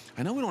 So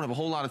I know we don't have a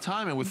whole lot of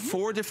time, and with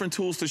 4 different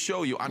tools to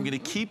show you, I'm going to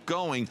keep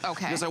going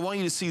because I want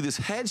you to see this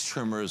hedge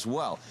trimmer as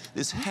well.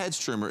 This hedge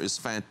trimmer is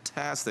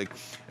fantastic.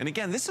 And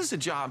again, this is a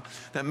job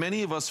that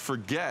many of us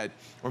forget,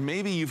 or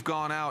maybe you've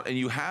gone out and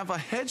you have a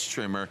hedge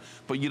trimmer,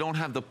 but you don't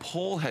have the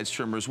pole hedge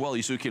trimmer as well,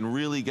 so you can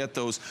really get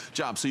those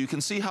jobs. So you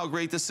can see how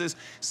great this is.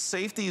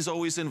 Safety is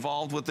always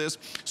involved with this.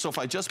 So if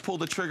I just pull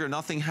the trigger,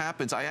 nothing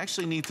happens. I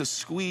actually need to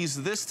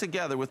squeeze this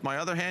together with my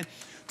other hand.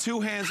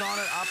 2 hands on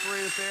it,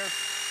 operate it there,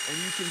 and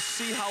you can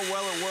see how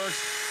well it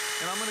works.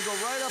 And I'm gonna go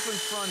right up in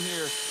front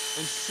here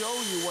and show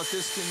you what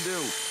this can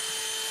do.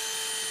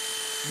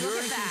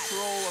 You're in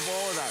control of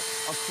all of that.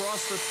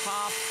 Across the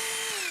top.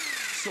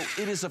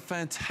 So it is a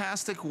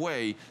fantastic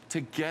way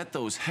to get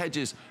those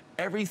hedges,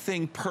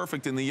 everything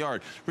perfect in the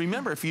yard.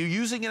 Remember, if you're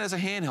using it as a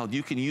handheld,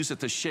 you can use it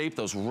to shape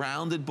those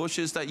rounded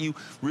bushes that you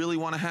really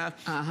want to have.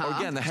 Or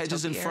again, the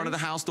hedges in front of the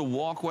house, the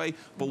walkway.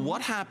 But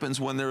what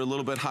happens when they're a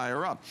little bit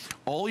higher up?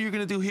 All you're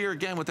going to do here,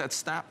 again, with that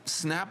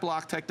snap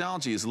lock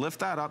technology is lift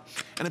that up,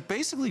 and it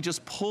basically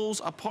just pulls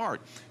apart.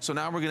 So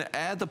now we're going to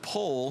add the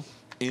pole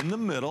in the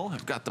middle.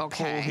 I've got the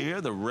pole here,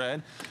 the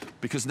red,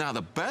 because now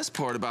the best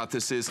part about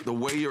this is the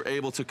way you're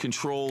able to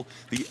control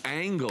the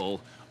angle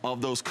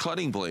of those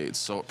cutting blades.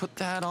 So put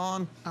that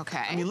on.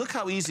 I mean, look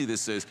how easy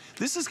this is.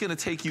 This is gonna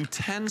take you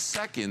 10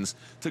 seconds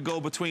to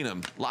go between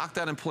them. Lock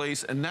that in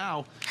place, and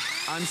now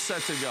I'm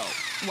set to go.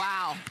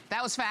 Wow,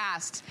 that was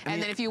fast. And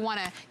then if you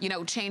wanna, you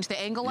know, change the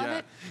angle of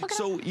it.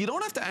 So you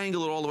don't have to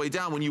angle it all the way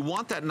down. When you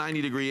want that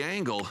 90-degree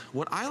angle,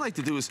 what I like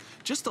to do is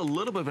just a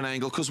little bit of an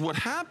angle, because what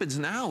happens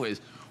now is,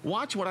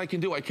 watch what I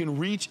can do. I can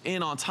reach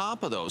in on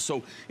top of those.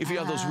 So if you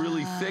have those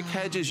really thick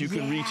hedges, you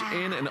can reach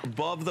in and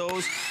above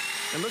those.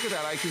 And look at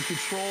that, I can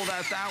control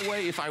that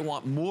way. If I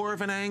want more of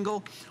an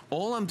angle,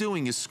 all I'm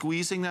doing is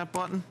squeezing that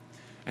button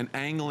and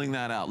angling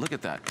that out. Look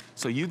at that.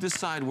 So you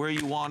decide where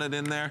you want it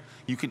in there.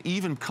 You can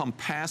even come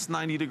past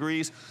 90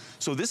 degrees.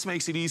 So this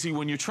makes it easy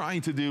when you're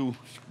trying to do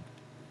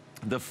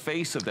the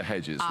face of the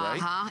hedges,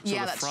 right? So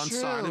the front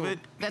side of it,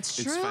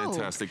 it's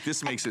fantastic.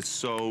 This makes it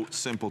so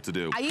simple to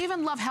do. I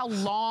even love how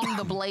long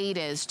the blade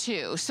is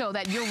too, so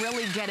that you're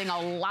really getting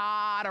a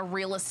lot of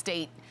real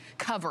estate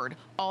covered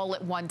all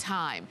at one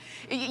time.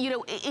 You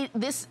know,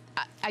 this,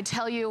 I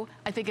tell you,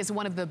 I think is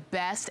one of the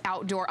best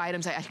outdoor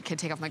items. I can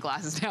take off my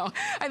glasses now.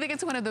 I think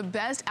it's one of the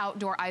best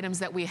outdoor items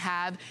that we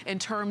have in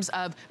terms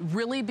of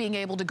really being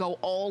able to go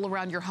all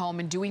around your home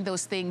and doing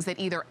those things that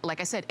either,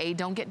 like I said, A,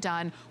 don't get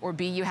done, or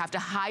B, you have to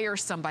hire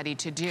somebody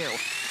to do.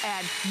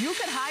 And you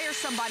could hire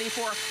somebody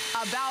for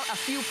about a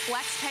few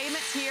flex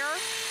payments here,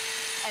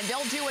 and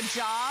they'll do a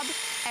job,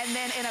 and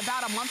then in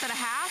about a month and a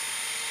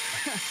half,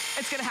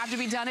 it's going to have to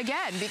be done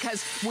again,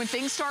 because when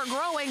things start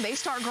growing, they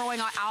start growing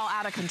all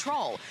out of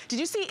control. Did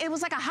you see? It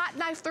was like a hot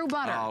knife through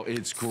butter. Oh,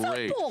 it's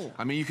great. Simple.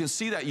 I mean, you can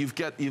see that you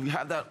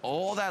have that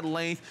all that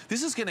length.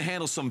 This is going to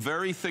handle some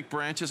very thick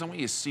branches. I want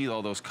you to see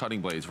all those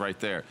cutting blades right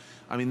there.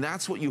 I mean,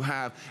 that's what you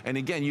have. And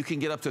again, you can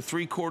get up to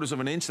 3/4 of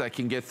an inch that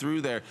can get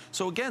through there.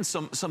 So again,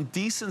 some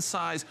decent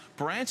sized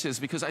branches,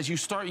 because as you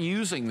start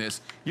using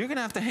this, you're going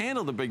to have to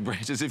handle the big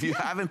branches if you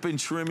haven't been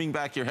trimming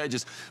back your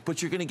hedges.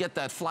 But you're going to get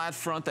that flat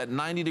front, that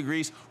 90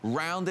 degrees,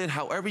 rounded,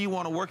 however you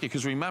want to work it.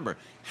 Because remember,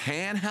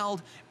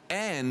 handheld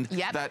and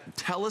that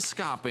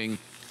telescoping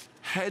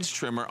hedge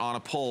trimmer on a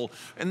pole,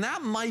 and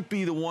that might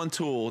be the one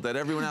tool that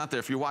everyone out there,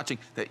 if you're watching,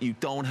 that you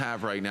don't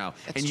have right now.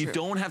 That's true. You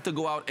don't have to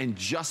go out and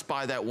just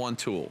buy that one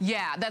tool.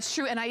 Yeah, that's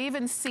true. And I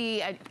even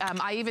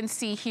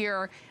see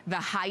here the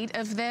height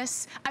of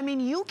this. I mean,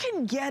 you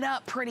can get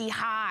up pretty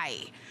high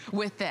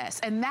with this,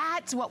 and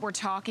that's what we're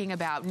talking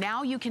about.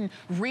 Now you can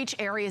reach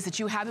areas that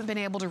you haven't been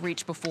able to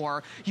reach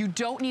before. You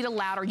don't need a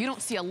ladder. You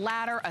don't see a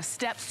ladder, a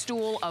step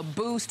stool, a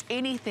boost,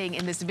 anything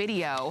in this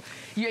video.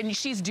 And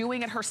she's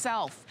doing it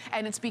herself,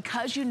 and it's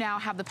because you now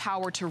have the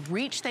power to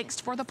reach thanks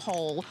for the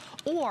pole,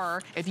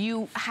 or if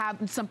you have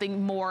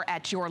something more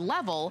at your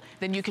level,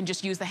 then you can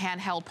just use the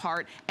handheld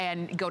part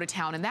and go to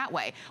town in that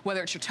way.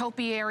 Whether it's your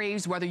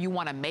topiaries, whether you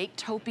want to make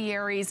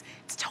topiaries,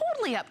 it's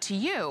totally up to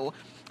you.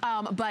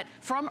 But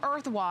from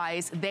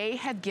Earthwise, they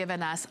have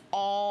given us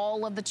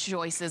all of the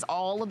choices,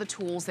 all of the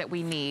tools that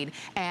we need.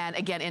 And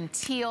again, in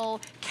teal,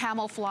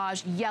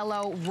 camouflage,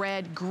 yellow,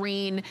 red,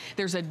 green,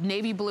 there's a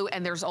navy blue,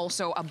 and there's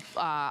also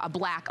a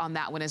black on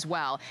that one as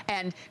well.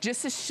 And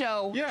just to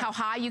show how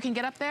high you can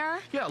get up there.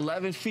 Yeah,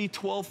 11 feet,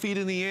 12 feet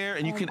in the air.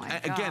 And you can,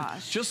 again,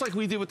 just like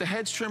we did with the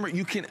hedge trimmer,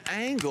 you can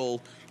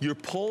angle your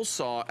pole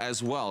saw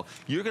as well.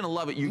 You're gonna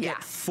love it. You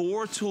get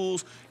 4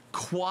 tools,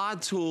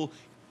 quad tool,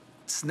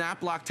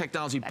 snap lock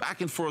technology,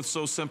 back and forth,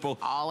 so simple.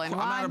 All in one.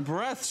 I'm out of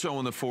breath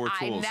showing the 4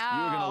 tools. I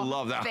know. You're gonna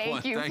love that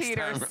one. Thank you,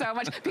 Peter, so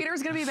much.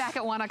 Peter's gonna be back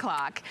at 1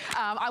 o'clock.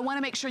 I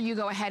wanna make sure you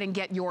go ahead and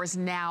get yours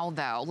now,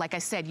 though. Like I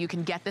said, you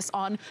can get this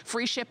on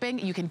free shipping.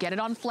 You can get it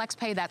on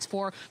FlexPay. That's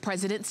for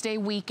President's Day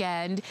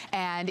weekend.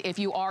 And if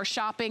you are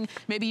shopping,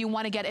 maybe you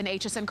wanna get an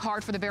HSN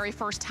card for the very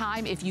first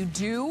time. If you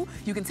do,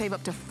 you can save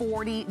up to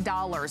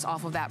 $40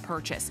 off of that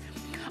purchase.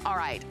 All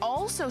right,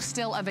 also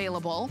still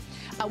available,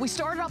 we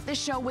started off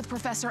this show with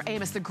Professor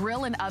Amos, the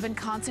grill and oven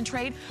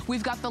concentrate.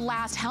 We've got the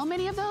last, how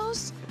many of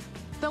those?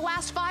 The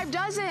last 5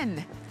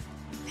 dozen.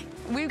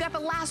 We've got the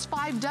last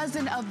 5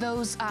 dozen of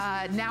those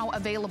now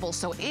available.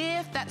 So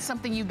if that's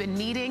something you've been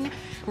needing,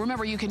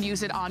 remember you can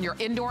use it on your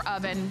indoor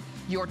oven,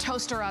 your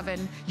toaster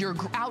oven, your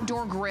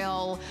outdoor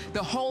grill,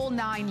 the whole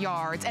 9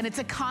 yards. And it's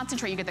a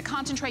concentrate. You get the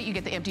concentrate, you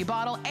get the empty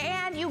bottle,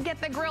 and you get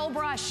the grill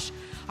brush.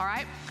 All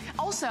right?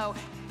 Also,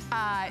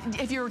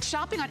 if you're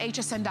shopping on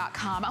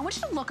hsn.com, I want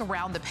you to look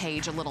around the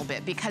page a little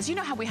bit, because you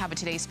know how we have a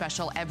Today's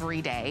Special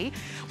every day?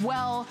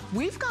 Well,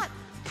 we've got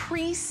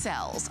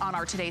pre-sales on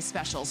our Today's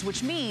Specials,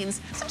 which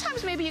means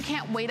sometimes maybe you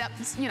can't wait up,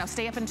 you know,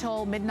 stay up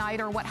until midnight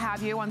or what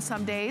have you on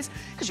some days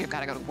because you've got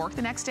to go to work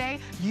the next day.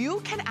 You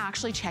can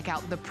actually check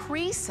out the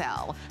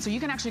pre-sale. So you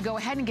can actually go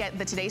ahead and get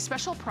the Today's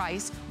Special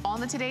price on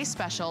the Today's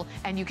Special,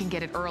 and you can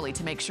get it early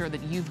to make sure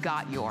that you've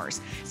got yours.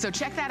 So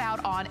check that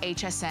out on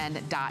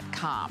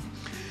hsn.com.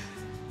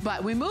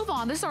 But we move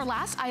on. This is our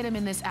last item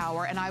in this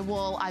hour, and I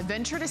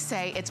venture to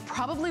say it's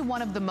probably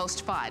one of the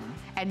most fun.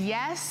 And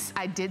yes,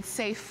 I did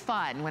say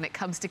fun when it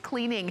comes to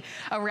cleaning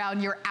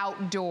around your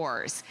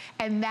outdoors.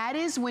 And that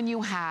is when you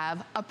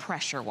have a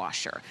pressure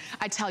washer.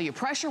 I tell you,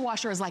 pressure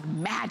washer is like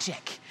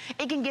magic.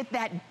 It can get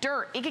that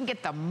dirt, it can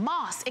get the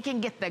moss, it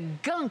can get the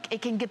gunk,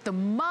 it can get the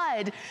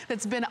mud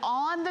that's been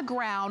on the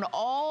ground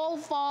all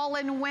fall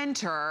and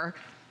winter,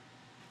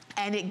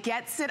 and it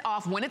gets it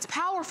off when it's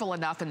powerful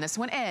enough, and this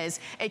one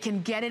is, it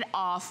can get it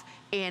off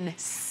in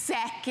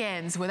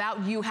seconds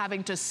without you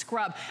having to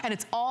scrub. And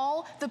it's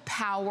all the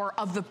power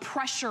of the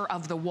pressure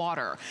of the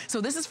water. So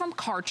this is from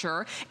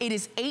Karcher. It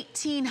is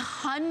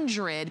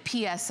 1,800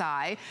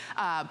 PSI,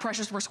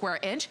 pressures per square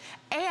inch.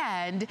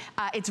 And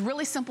it's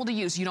really simple to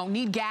use. You don't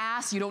need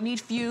gas, you don't need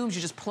fumes,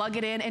 you just plug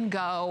it in and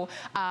go.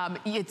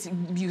 You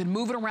can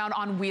move it around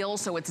on wheels,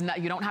 so it's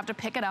not, you don't have to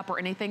pick it up or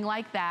anything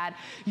like that.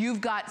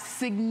 You've got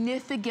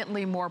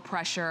significantly more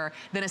pressure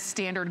than a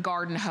standard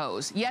garden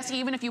hose. Yes,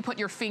 even if you put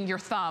your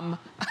thumb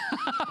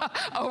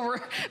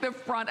over the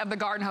front of the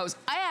garden hose,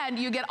 and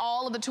you get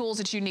all of the tools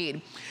that you need.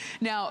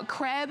 Now,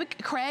 Craig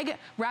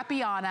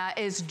Rappiana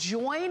is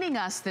joining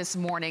us this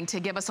morning to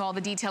give us all the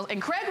details, and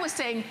Craig was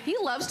saying he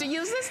loves to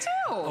use this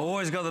too.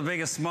 Always got the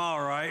biggest smile,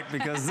 right?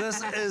 Because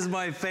this is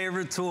my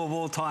favorite tool of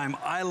all time.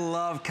 I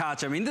love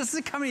Karcher. I mean, this is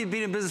a company that's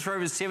been in business for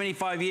over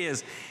 75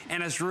 years,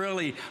 and it's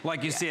really,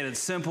 like you said, it's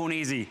simple and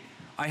easy.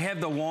 I have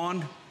the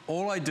wand.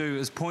 All I do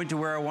is point to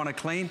where I want to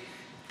clean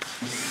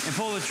and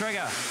pull the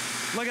trigger.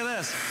 Look at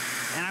this.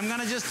 And I'm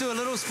gonna just do a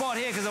little spot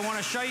here because I want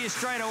to show you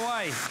straight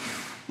away.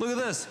 Look at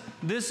this.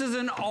 This is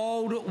an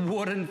old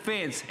wooden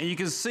fence, and you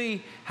can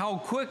see how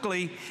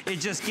quickly it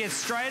just gets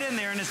straight in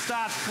there and it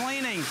starts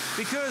cleaning,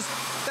 because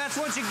that's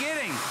what you're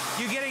getting.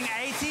 You're getting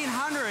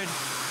 1,800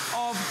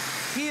 of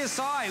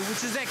PSI,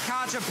 which is that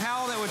Karcher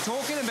power that we're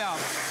talking about.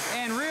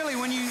 And really,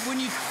 when you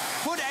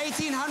put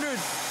 1,800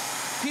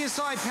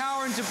 PSI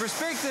power into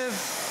perspective,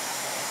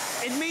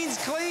 it means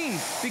clean,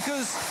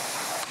 because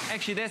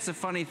actually that's a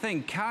funny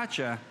thing.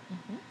 Karcher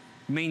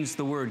means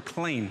the word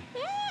clean.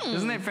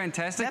 Isn't that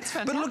fantastic? That's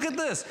fantastic. But look at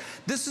this.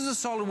 This is a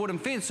solid wooden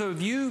fence. So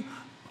if you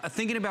are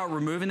thinking about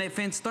removing that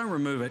fence, don't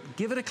remove it.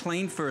 Give it a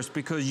clean first,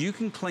 because you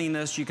can clean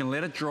this, you can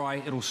let it dry,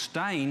 it'll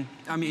stain.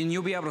 I mean,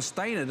 you'll be able to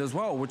stain it as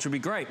well, which would be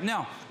great.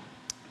 Now,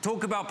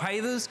 talk about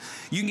pavers,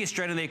 you can get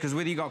straight in there, because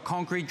whether you got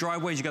concrete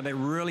driveways, you got that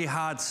really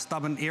hard,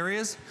 stubborn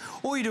areas,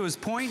 all you do is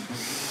point,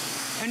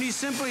 and you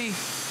simply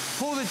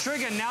pull the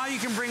trigger. Now you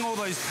can bring all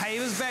those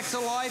pavers back to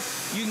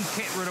life. You can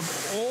get rid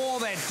of all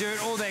that dirt,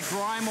 all that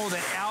grime, all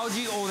that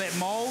algae, all that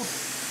mold,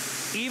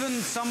 even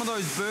some of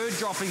those bird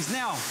droppings.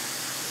 Now,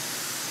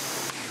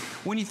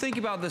 when you think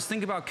about this,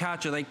 think about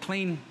Karcher. They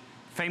clean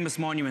famous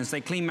monuments.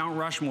 They clean Mount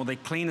Rushmore. They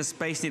clean the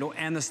Space Needle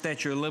and the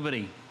Statue of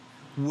Liberty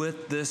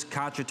with this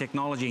Karcher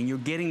technology, and you're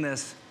getting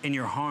this in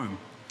your home.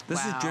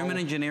 This is German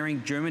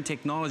engineering, German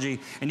technology,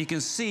 and you can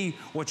see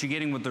what you're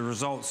getting with the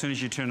result as soon as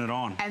you turn it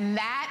on. And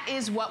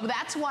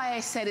that's why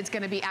I said it's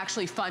going to be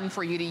actually fun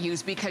for you to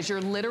use, because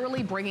you're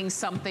literally bringing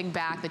something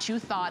back that you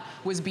thought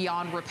was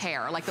beyond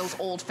repair, like those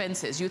old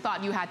fences. You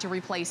thought you had to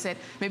replace it.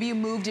 Maybe you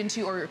moved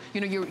into, or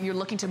you're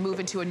looking to move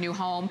into a new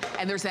home,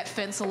 and there's that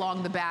fence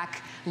along the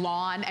back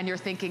lawn, and you're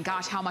thinking,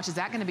 gosh, how much is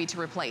that going to be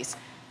to replace?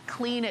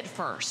 Clean it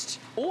first.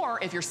 Or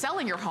if you're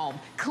selling your home,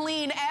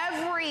 clean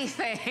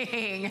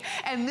everything.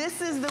 And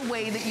this is the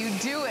way that you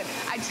do it.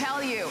 I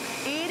tell you,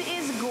 it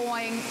is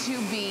going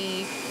to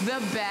be the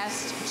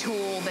best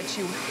tool that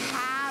you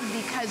have,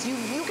 because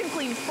you can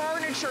clean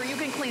furniture, you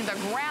can clean the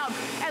ground.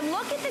 And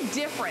look at the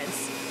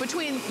difference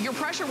between your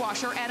pressure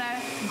washer and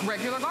a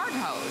regular garden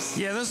hose.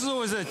 Yeah, this is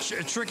always a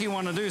tricky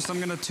one to do, so I'm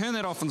going to turn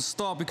that off and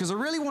stop, because I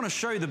really want to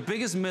show you the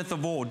biggest myth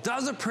of all.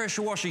 Does a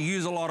pressure washer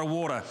use a lot of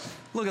water?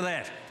 Look at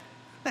that.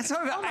 That's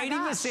over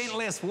 80%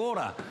 less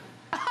water.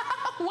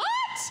 What?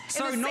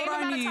 So not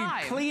only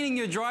are you cleaning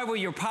your driveway,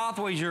 your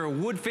pathways, your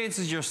wood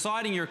fences, your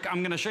siding,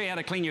 I'm going to show you how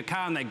to clean your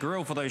car and that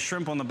grill for those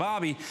shrimp on the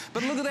barbie.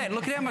 But look at that.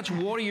 Look at how much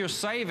water you're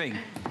saving.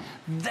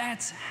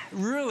 That's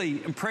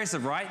really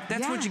impressive, right?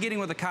 That's what you're getting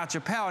with the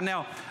Karcher power.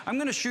 Now, I'm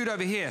going to shoot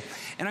over here,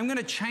 and I'm going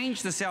to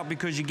change this out,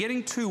 because you're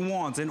getting 2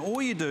 wands, and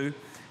all you do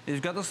is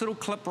you've got this little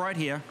clip right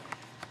here.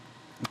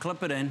 You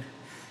clip it in.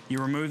 You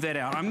remove that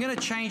out. I'm going to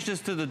change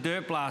this to the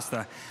Dirt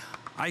Blaster.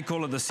 I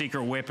call it the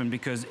secret weapon,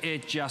 because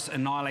it just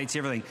annihilates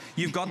everything.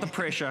 You've got the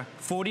pressure.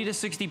 40 to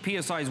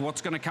 60 PSI is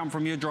what's going to come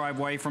from your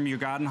driveway, from your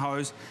garden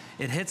hose.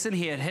 It hits in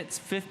here. It hits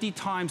 50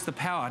 times the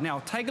power. Now,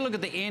 take a look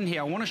at the end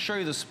here. I want to show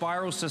you the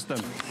spiral system.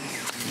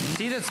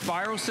 See that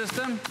spiral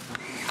system?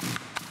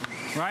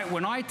 Right?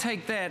 When I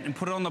take that and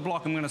put it on the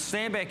block, I'm going to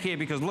stand back here,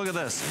 because look at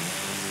this.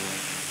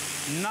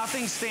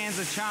 Nothing stands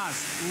a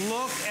chance.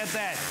 Look at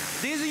that.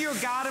 These are your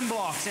garden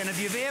blocks, and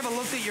if you've ever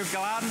looked at your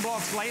garden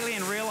blocks lately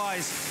and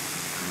realized,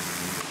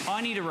 I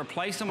need to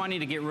replace them, I need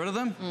to get rid of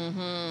them,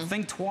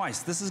 think twice.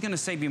 This is going to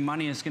save you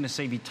money, and it's going to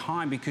save you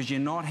time, because you're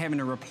not having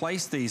to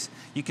replace these.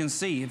 You can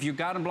see, if your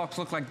garden blocks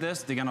look like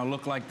this, they're going to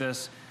look like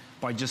this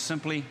by just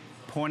simply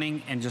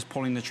pointing and just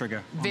pulling the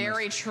trigger.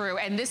 Very true.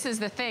 And this is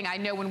the thing. I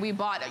know when we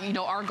bought,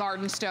 our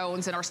garden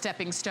stones and our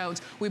stepping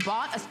stones, we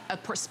bought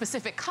a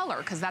specific color,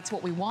 because that's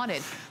what we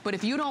wanted. But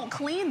if you don't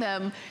clean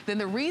them, then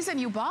the reason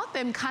you bought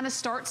them kind of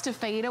starts to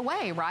fade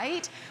away,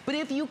 right? But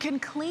if you can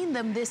clean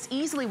them this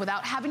easily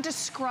without having to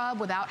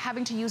scrub, without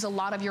having to use a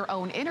lot of your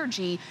own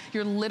energy,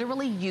 you're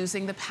literally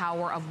using the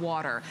power of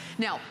water.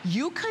 Now,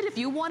 you could, if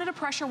you wanted a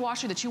pressure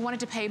washer that you wanted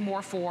to pay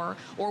more for,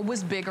 or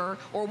was bigger,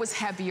 or was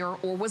heavier,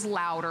 or was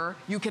louder,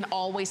 you can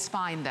always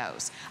find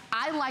those.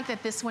 I like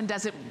that this one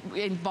doesn't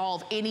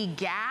involve any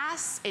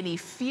gas, any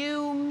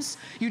fumes.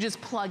 You just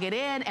plug it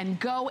in and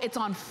go. It's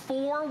on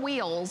 4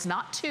 wheels,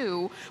 not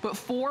 2, but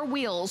 4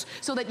 wheels,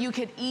 so that you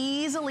can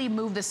easily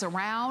move this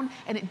around,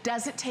 and it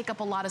doesn't take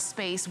up a lot of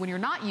space when you're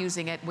not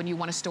using it, when you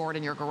want to store it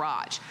in your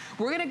garage.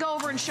 We're going to go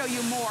over and show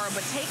you more,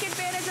 but take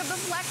advantage of the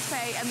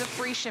FlexPay and the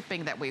free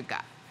shipping that we've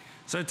got.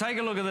 So take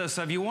a look at this.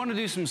 So if you want to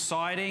do some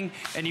siding,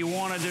 and you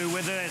want to do,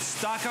 whether it's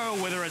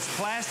stucco, whether it's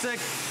plastic,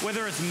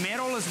 whether it's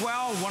metal as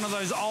well, one of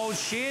those old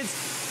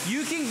sheds,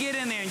 you can get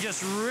in there and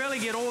just really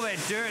get all that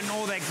dirt and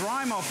all that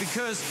grime off,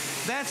 because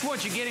that's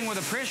what you're getting with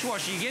a pressure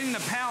washer. You're getting the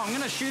power. I'm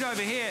going to shoot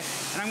over here,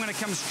 and I'm going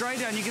to come straight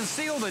down. You can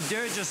see all the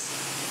dirt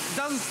just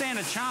doesn't stand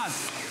a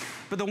chance.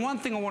 But the one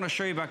thing I want to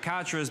show you about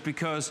Karcher is,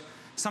 because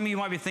some of you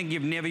might be thinking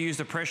you've never used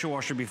a pressure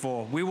washer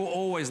before. We were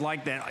always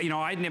like that.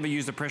 I'd never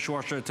used a pressure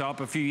washer until up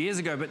a few years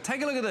ago, but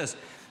take a look at this.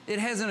 It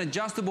has an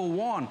adjustable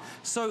wand.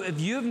 So if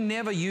you've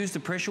never used a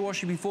pressure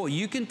washer before,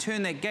 you can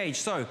turn that gauge.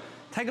 So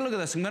take a look at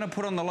this. I'm going to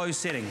put on the low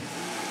setting.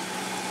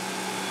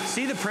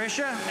 See the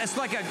pressure? It's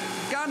like a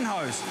garden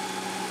hose.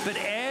 But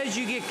as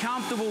you get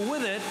comfortable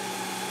with it,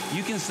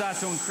 you can start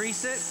to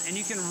increase it, and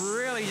you can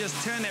really just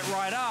turn that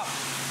right up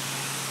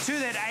to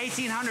that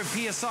 1800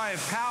 PSI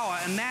of power,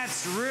 and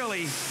that's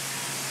really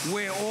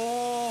where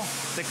all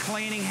the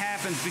cleaning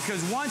happens,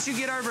 because once you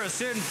get over a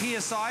certain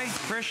PSI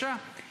pressure,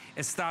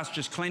 it starts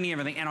just cleaning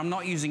everything. And I'm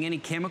not using any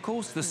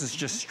chemicals. This is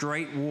just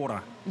straight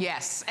water.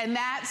 Yes, and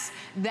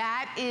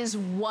that is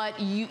what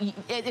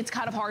it's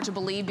kind of hard to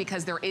believe,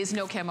 because there is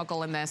no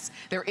chemical in this.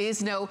 There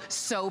is no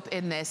soap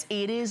in this.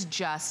 It is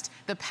just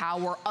the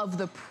power of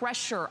the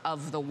pressure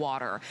of the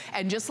water.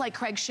 And just like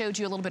Craig showed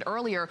you a little bit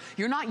earlier,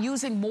 you're not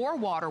using more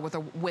water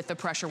with the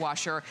pressure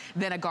washer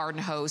than a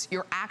garden hose.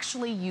 You're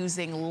actually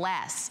using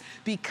less,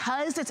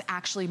 because it's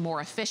actually more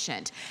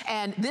efficient.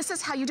 And this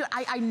is how you do it.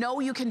 I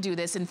know you can do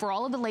this, and for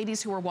all of the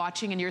ladies who are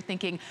watching and you're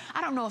thinking, I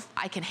don't know if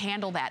I can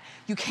handle that,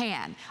 you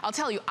can. I'll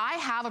tell you, I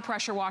have a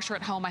pressure washer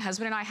at home. My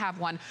husband and I have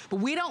one, but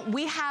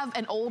we have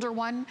an older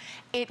one.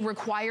 It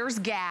requires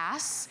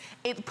gas.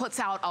 It puts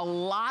out a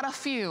lot of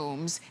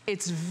fumes.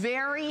 It's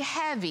very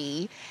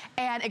heavy,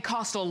 and it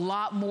costs a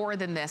lot more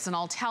than this. And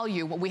I'll tell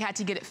you, we had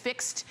to get it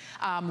fixed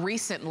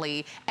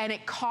recently, and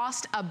it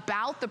cost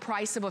about the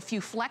price of a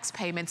few flex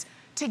payments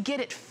to get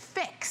it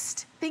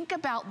fixed. Think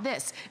about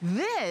this.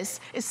 This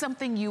is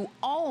something you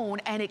own,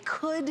 and it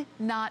could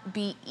not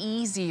be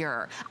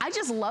easier. I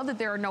just love that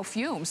there are no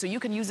fumes, so you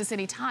can use this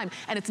anytime,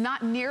 and it's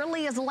not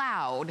nearly as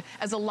loud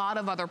as a lot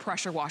of other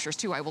pressure washers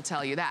too, I will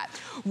tell you that.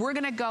 We're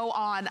gonna go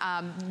on,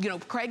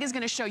 Craig is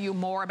gonna show you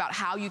more about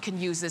how you can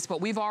use this, but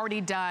we've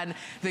already done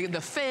the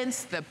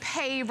fence, the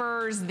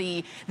pavers,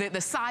 the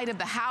side of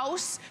the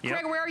house. Yep.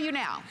 Craig, where are you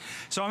now?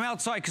 So I'm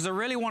outside because I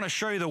really want to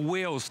show you the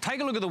wheels.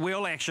 Take a look at the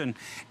wheel action.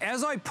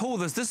 As I pull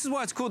this is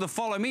why it's called the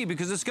follow me,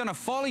 because it's going to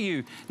follow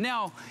you.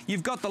 Now,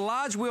 you've got the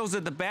large wheels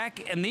at the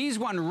back, and these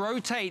one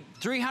rotate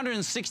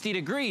 360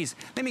 degrees.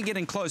 Let me get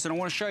in close, and I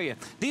want to show you.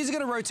 These are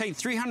going to rotate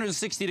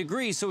 360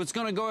 degrees, so it's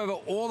going to go over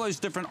all those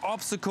different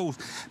obstacles.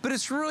 But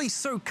it's really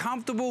so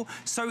comfortable,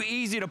 so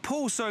easy to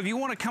pull. So if you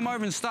want to come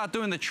over and start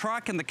doing the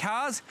truck and the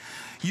cars,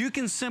 you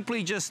can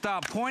simply just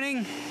start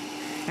pointing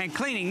and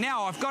cleaning.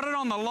 Now, I've got it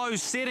on the low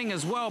setting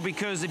as well,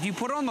 because if you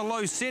put it on the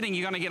low setting,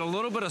 you're going to get a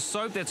little bit of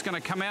soap that's going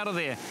to come out of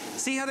there.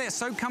 See how that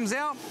soap comes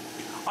out?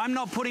 I'm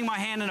not putting my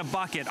hand in a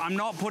bucket. I'm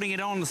not putting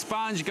it on the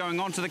sponge, going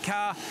onto the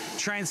car,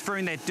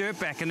 transferring that dirt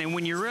back. And then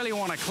when you really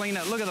want to clean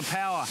it, look at the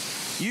power.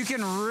 You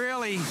can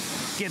really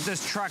get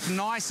this truck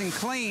nice and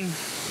clean.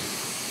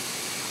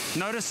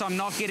 Notice I'm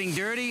not getting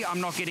dirty.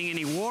 I'm not getting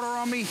any water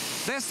on me.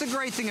 That's the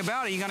great thing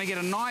about it. You're going to get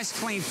a nice,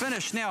 clean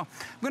finish. Now,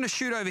 I'm going to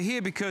shoot over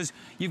here because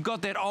you've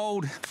got that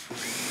old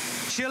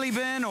chili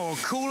bin or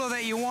cooler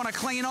that you want to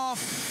clean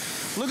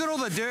off. Look at all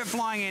the dirt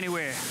flying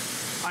anywhere.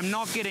 I'm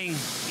not getting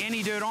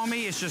any dirt on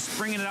me. It's just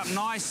bringing it up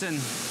nice and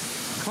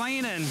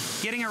clean and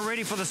getting it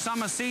ready for the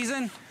summer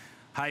season.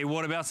 Hey,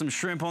 what about some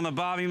shrimp on the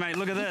barbie, mate?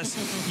 Look at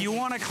this. You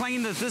want to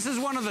clean this. This is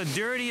one of the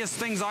dirtiest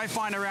things I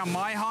find around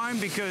my home,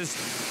 because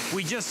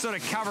we just sort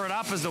of cover it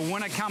up as the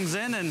winter comes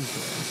in,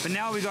 but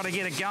now we've got to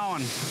get it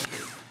going.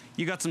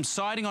 You got some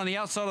siding on the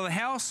outside of the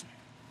house.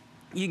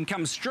 You can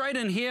come straight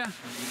in here,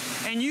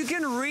 and you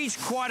can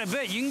reach quite a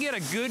bit. You can get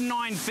a good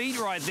 9 feet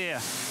right there.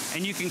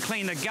 And you can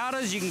clean the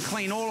gutters, you can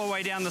clean all the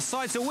way down the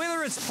side. So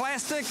whether it's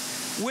plastic,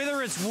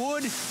 whether it's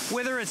wood,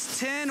 whether it's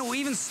tin, or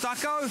even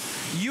stucco,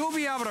 you'll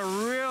be able to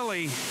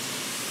really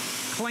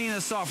clean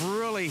this off,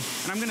 really.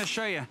 And I'm gonna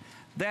show you,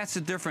 that's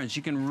the difference.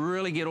 You can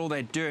really get all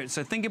that dirt.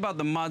 So think about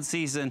the mud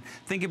season,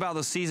 think about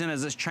the season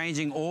as it's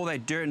changing, all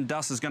that dirt and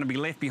dust is gonna be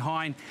left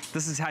behind.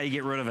 This is how you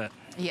get rid of it.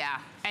 Yeah,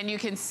 and you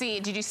can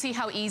see, did you see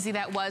how easy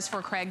that was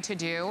for Craig to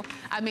do?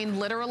 I mean,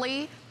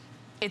 literally,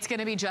 it's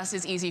gonna be just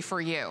as easy for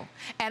you.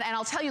 And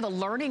I'll tell you, the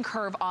learning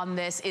curve on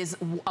this is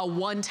a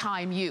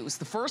one-time use.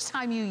 The first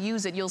time you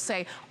use it, you'll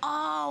say,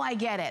 oh, I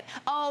get it.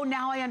 Oh,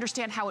 now I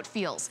understand how it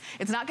feels.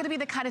 It's not gonna be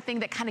the kind of thing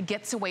that kind of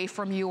gets away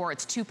from you, or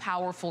it's too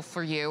powerful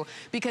for you,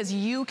 because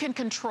you can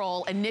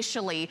control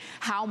initially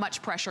how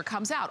much pressure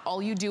comes out.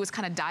 All you do is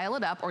kind of dial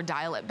it up or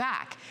dial it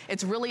back.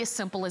 It's really as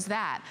simple as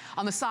that.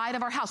 On the side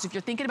of our house, if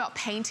you're thinking about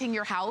painting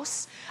your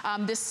house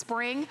this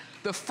spring,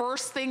 the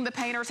first thing the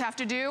painters have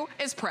to do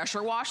is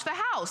pressure wash the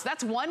house.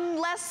 That's one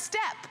less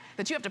step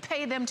that you have to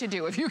pay them to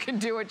do if you can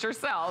do it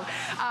yourself.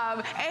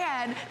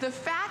 And the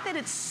fact that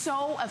it's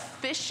so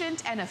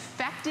efficient and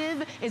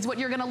effective is what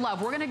you're gonna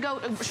love. We're gonna go,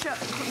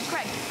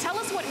 Craig, tell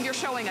us what you're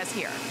showing us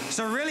here.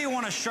 So I really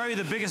wanna show you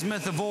the biggest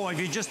myth of all, if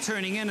you're just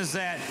tuning in, is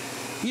that,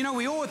 you know,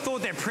 we always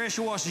thought that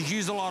pressure washers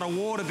use a lot of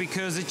water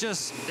because it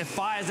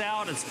fires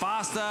out, it's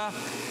faster.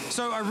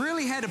 So I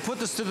really had to put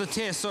this to the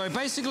test. So I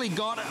basically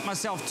got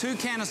myself 2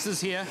 canisters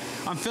here.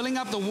 I'm filling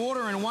up the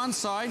water in one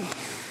side.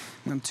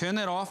 I'm going to turn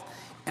that off,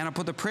 and I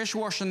put the pressure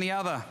washer in the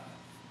other.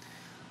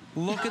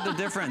 Look at the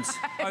difference.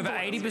 Over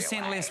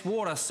 80% less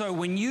water. So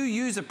when you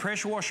use a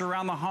pressure washer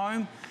around the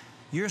home,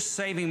 you're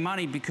saving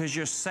money, because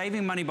you're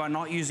saving money by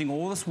not using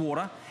all this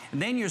water.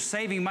 And then you're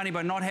saving money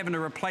by not having to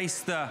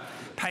replace the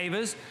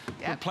pavers,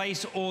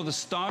 replace all the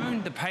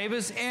stone, the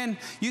pavers, and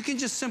you can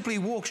just simply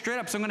walk straight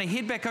up. So I'm going to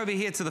head back over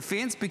here to the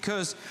fence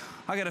because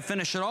I got to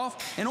finish it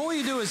off. And all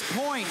you do is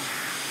point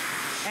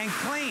and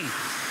clean.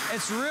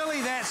 It's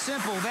really that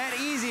simple, that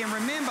easy. And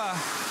remember,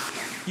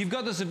 you've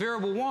got this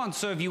variable wand,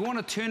 so if you want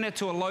to turn it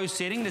to a low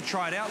setting to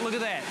try it out, look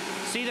at that.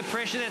 See the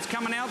pressure that's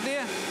coming out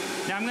there?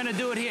 Now I'm going to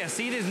do it here.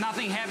 See, there's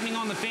nothing happening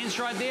on the fence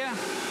right there?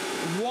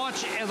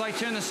 Watch as I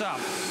turn this up.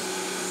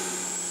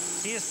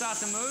 See it start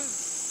to move?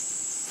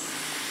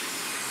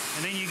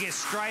 And then you get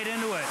straight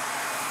into it.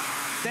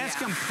 That's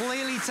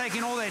completely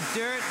taking all that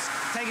dirt,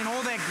 taking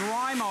all that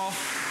grime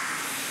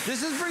off.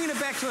 This is bringing it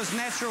back to its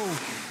natural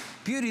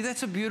beauty.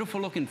 That's a beautiful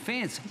looking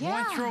fence.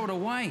 Why throw it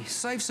away?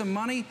 Save some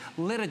money,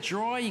 let it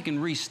dry, you can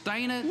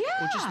restain it,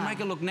 or just make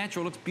it look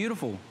natural. It looks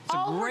beautiful. It's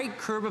a great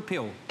curb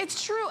appeal.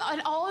 It's true,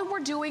 and all we're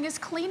doing is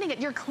cleaning it.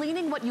 You're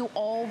cleaning what you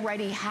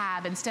already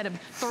have instead of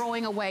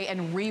throwing away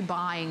and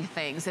rebuying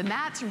things. And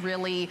that's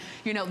really,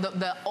 you know,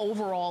 the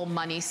overall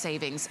money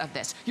savings of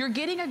this. You're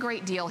getting a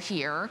great deal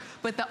here,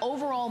 but the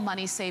overall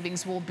money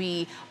savings will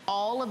be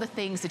all of the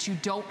things that you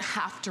don't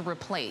have to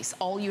replace.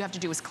 All you have to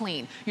do is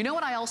clean. You know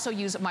what I also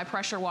use my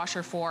pressure washer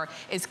for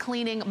is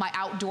cleaning my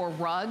outdoor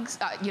rugs,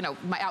 you know,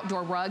 my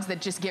outdoor rugs that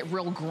just get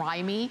real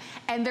grimy,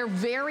 and they're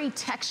very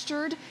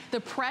textured. The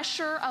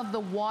pressure of the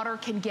water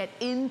can get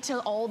into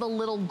all the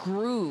little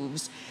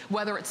grooves,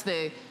 whether it's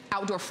the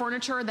outdoor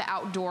furniture, the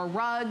outdoor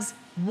rugs,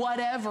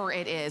 whatever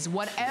it is,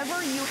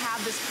 whatever you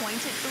have this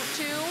pointed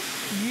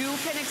to, you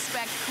can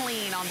expect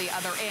clean on the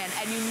other end.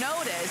 And you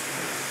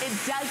notice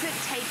it doesn't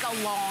take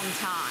a long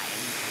time.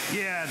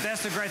 Yeah,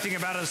 that's the great thing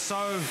about it. It's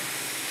so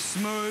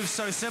smooth,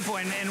 so simple,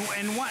 and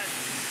what?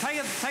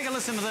 Take a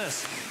listen to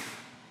this.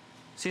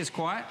 See, it's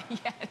quiet.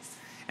 Yes.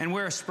 And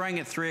we're spraying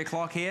at 3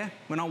 o'clock here.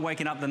 We're not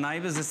waking up the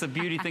neighbors. That's the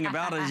beauty thing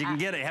about it, is you can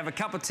get it. Have a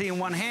cup of tea in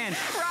one hand.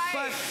 Right.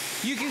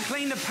 But you can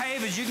clean the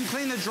pavers, you can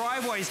clean the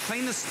driveways,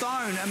 clean the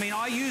stone. I mean,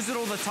 I use it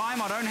all the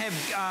time. I don't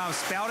have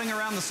spouting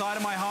around the side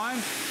of my home.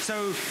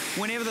 So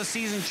whenever the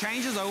season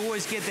changes, I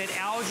always get that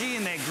algae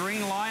and that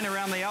green line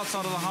around the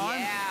outside of the home.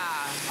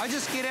 Yeah. I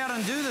just get out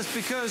and do this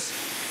because,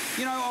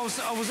 you know, I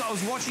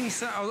was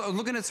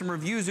looking at some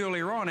reviews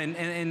earlier on,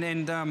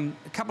 and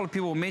a couple of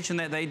people mentioned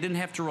that they didn't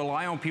have to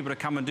rely on people to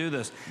come and do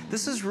this.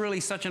 This is really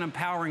such an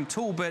empowering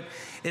tool, but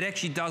it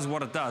actually does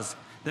what it does.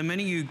 The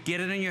minute you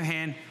get it in your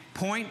hand,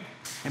 point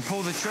and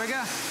pull the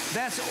trigger,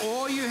 that's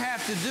all you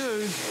have to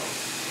do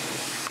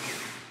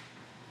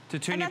to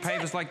turn your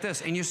pavers like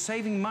this. And you're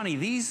saving money.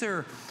 These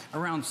are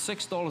around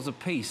 $6 a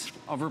piece.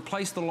 I've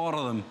replaced a lot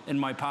of them in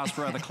my past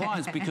for other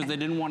clients because they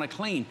didn't want to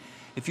clean.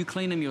 If you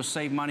clean them, you'll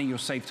save money, you'll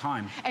save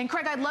time. And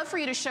Craig, I'd love for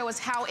you to show us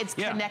how it's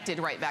connected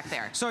right back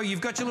there. So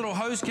you've got your little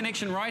hose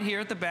connection right here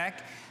at the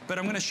back, but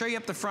I'm gonna show you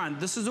up the front.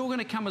 This is all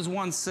gonna come as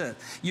one set.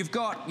 You've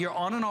got your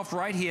on and off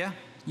right here.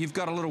 You've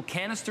got a little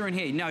canister in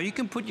here. Now you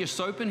can put your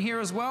soap in here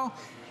as well.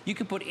 You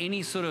can put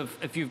any sort of,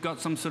 if you've got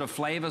some sort of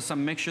flavor,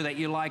 some mixture that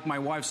you like. My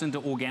wife's into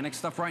organic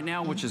stuff right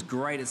now, which is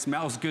great. It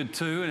smells good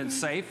too, and it's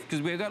safe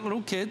because we've got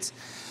little kids.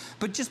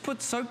 But just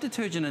put soap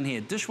detergent in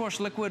here, dishwash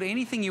liquid,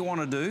 anything you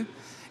wanna do.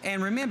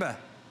 And remember,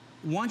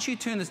 once you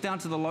turn this down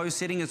to the low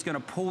setting, it's gonna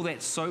pull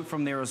that soap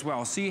from there as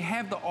well. So you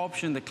have the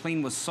option to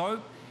clean with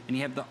soap, and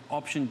you have the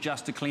option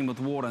just to clean with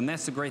water, and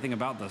that's the great thing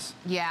about this.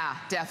 Yeah,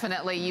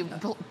 definitely. You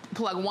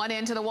plug one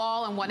into the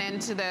wall and one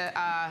into the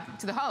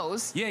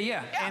hose.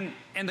 Yeah.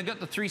 And they got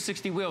the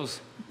 360 wheels.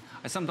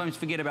 I sometimes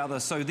forget about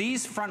this. So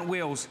these front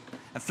wheels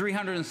are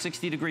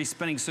 360-degree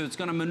spinning, so it's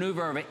gonna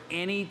maneuver over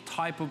any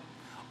type of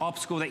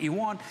obstacle that you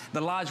want.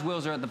 The large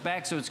wheels are at the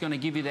back, so it's going to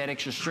give you that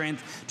extra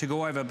strength to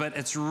go over, but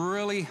it's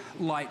really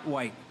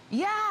lightweight.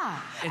 Yeah.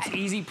 It's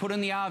easy, put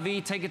in the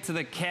RV, take it to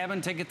the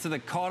cabin, take it to the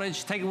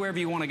cottage, take it wherever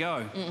you want to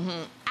go.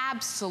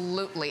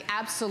 Absolutely,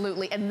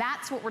 absolutely. And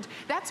that's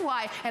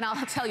why, and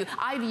I'll tell you,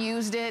 I've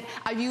used it.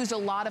 I've used a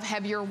lot of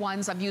heavier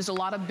ones. I've used a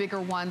lot of bigger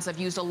ones. I've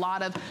used a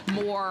lot of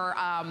more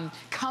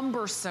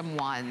cumbersome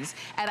ones.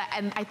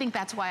 And I think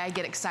that's why I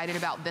get excited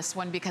about this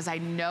one, because I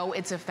know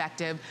it's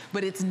effective,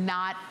 but it's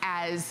not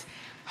as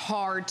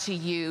hard to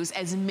use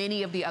as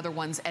many of the other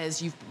ones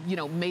as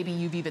maybe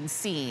you've even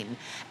seen.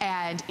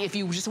 And if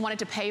you just wanted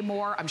to pay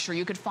more, I'm sure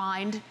you could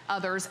find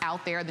others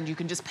out there that you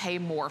can just pay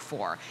more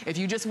for. If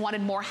you just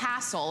wanted more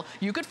hassle,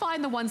 you could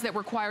find the ones that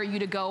require you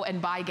to go and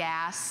buy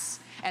gas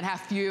and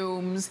have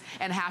fumes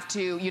and have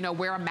to,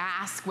 wear a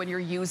mask when you're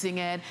using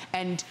it.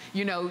 And,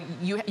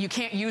 you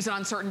can't use it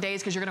on certain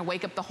days because you're gonna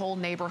wake up the whole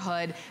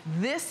neighborhood.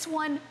 This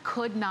one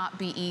could not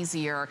be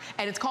easier.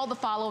 And it's called the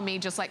Follow Me,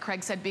 just like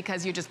Craig said,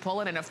 because you just pull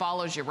it and it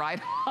follows you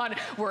right on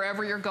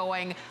wherever you're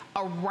going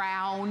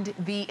around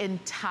the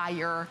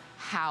entire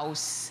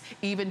house,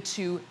 even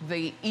to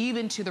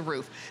the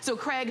roof. So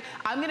Craig,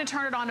 I'm gonna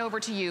turn it on over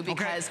to you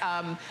because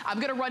I'm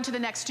gonna run to the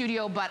next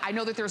studio, but I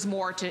know that there's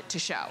more to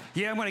show.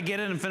 Yeah, I'm gonna get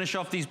in and finish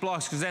off these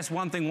blocks, because that's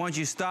one thing, once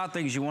you start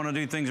things, you wanna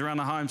do things around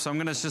the home. So I'm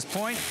gonna just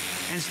point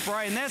and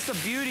spray, and that's the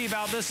beauty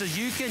about this, is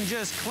you can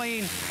just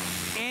clean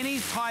any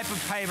type of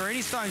paver,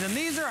 any stones, and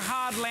these are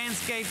hard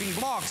landscaping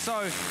blocks.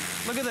 So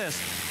look at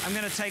this. I'm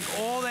gonna take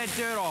all that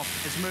dirt off.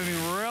 It's moving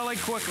really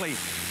quickly.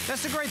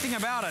 That's the great thing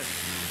about it.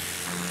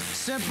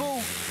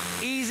 Simple,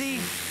 easy,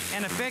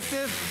 and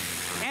effective.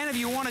 And if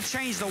you want to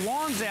change the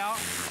wands out,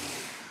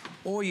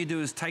 all you do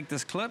is take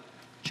this clip,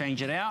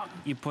 change it out,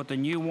 you put the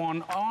new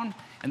one on,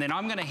 and then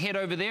I'm gonna head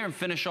over there and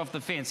finish off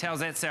the fence. How's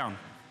that sound?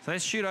 So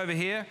let's shoot over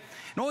here.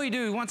 And all you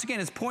do, once again,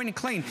 is point and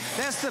clean.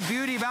 That's the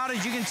beauty about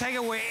it. You can take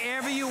it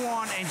wherever you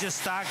want and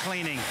just start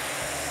cleaning.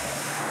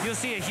 You'll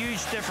see a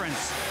huge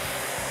difference.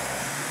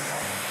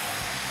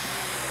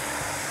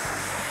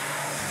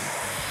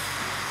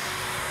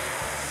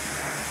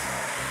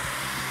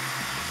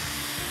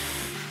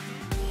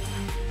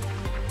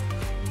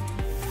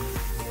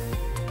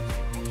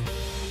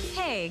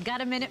 Hey,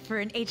 got a minute for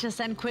an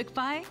HSN quick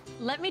buy?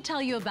 Let me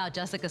tell you about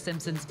Jessica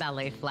Simpson's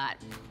ballet flat.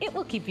 It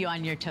will keep you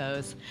on your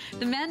toes.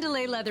 The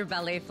Mandalay leather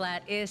ballet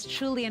flat is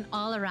truly an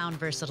all-around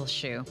versatile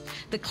shoe.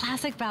 The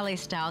classic ballet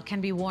style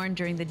can be worn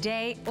during the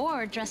day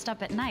or dressed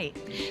up at night.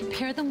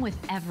 Pair them with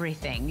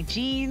everything: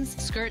 jeans,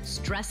 skirts,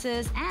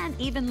 dresses, and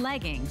even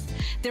leggings.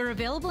 They're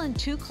available in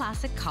 2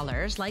 classic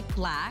colors like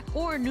black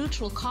or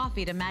neutral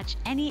coffee to match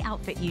any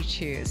outfit you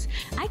choose.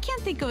 I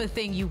can't think of a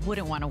thing you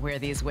wouldn't want to wear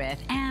these with,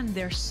 and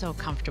they're so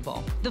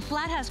comfortable. The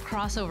flat has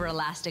crossover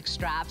elastic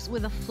straps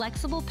with a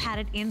flexible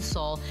padded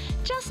insole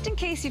just in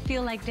case you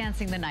feel like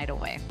dancing the night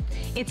away.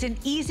 It's an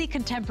easy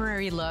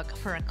contemporary look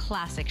for a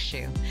classic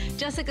shoe.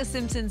 Jessica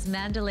Simpson's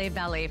Mandalay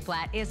ballet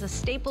flat is a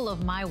staple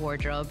of my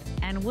wardrobe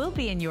and will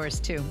be in yours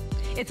too.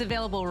 It's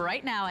available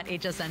right now at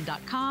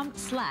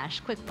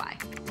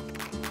hsn.com/quickbuy.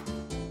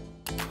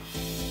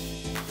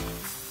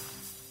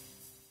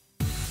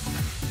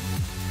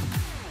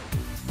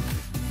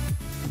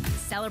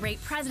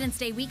 Celebrate President's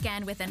Day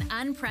weekend with an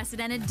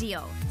unprecedented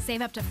deal.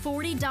 Save up to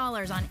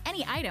 $40 on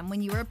any item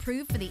when you are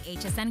approved for the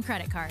HSN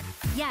credit card.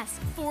 Yes,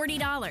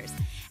 $40.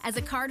 As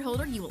a card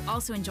holder, you will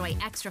also enjoy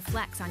extra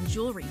flex on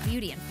jewelry,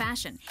 beauty, and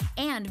fashion,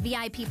 and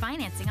VIP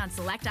financing on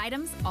select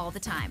items all the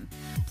time.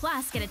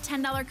 Plus, get a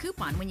 $10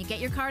 coupon when you get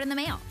your card in the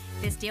mail.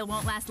 This deal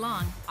won't last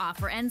long.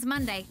 Offer ends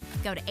Monday.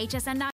 Go to hsn.com.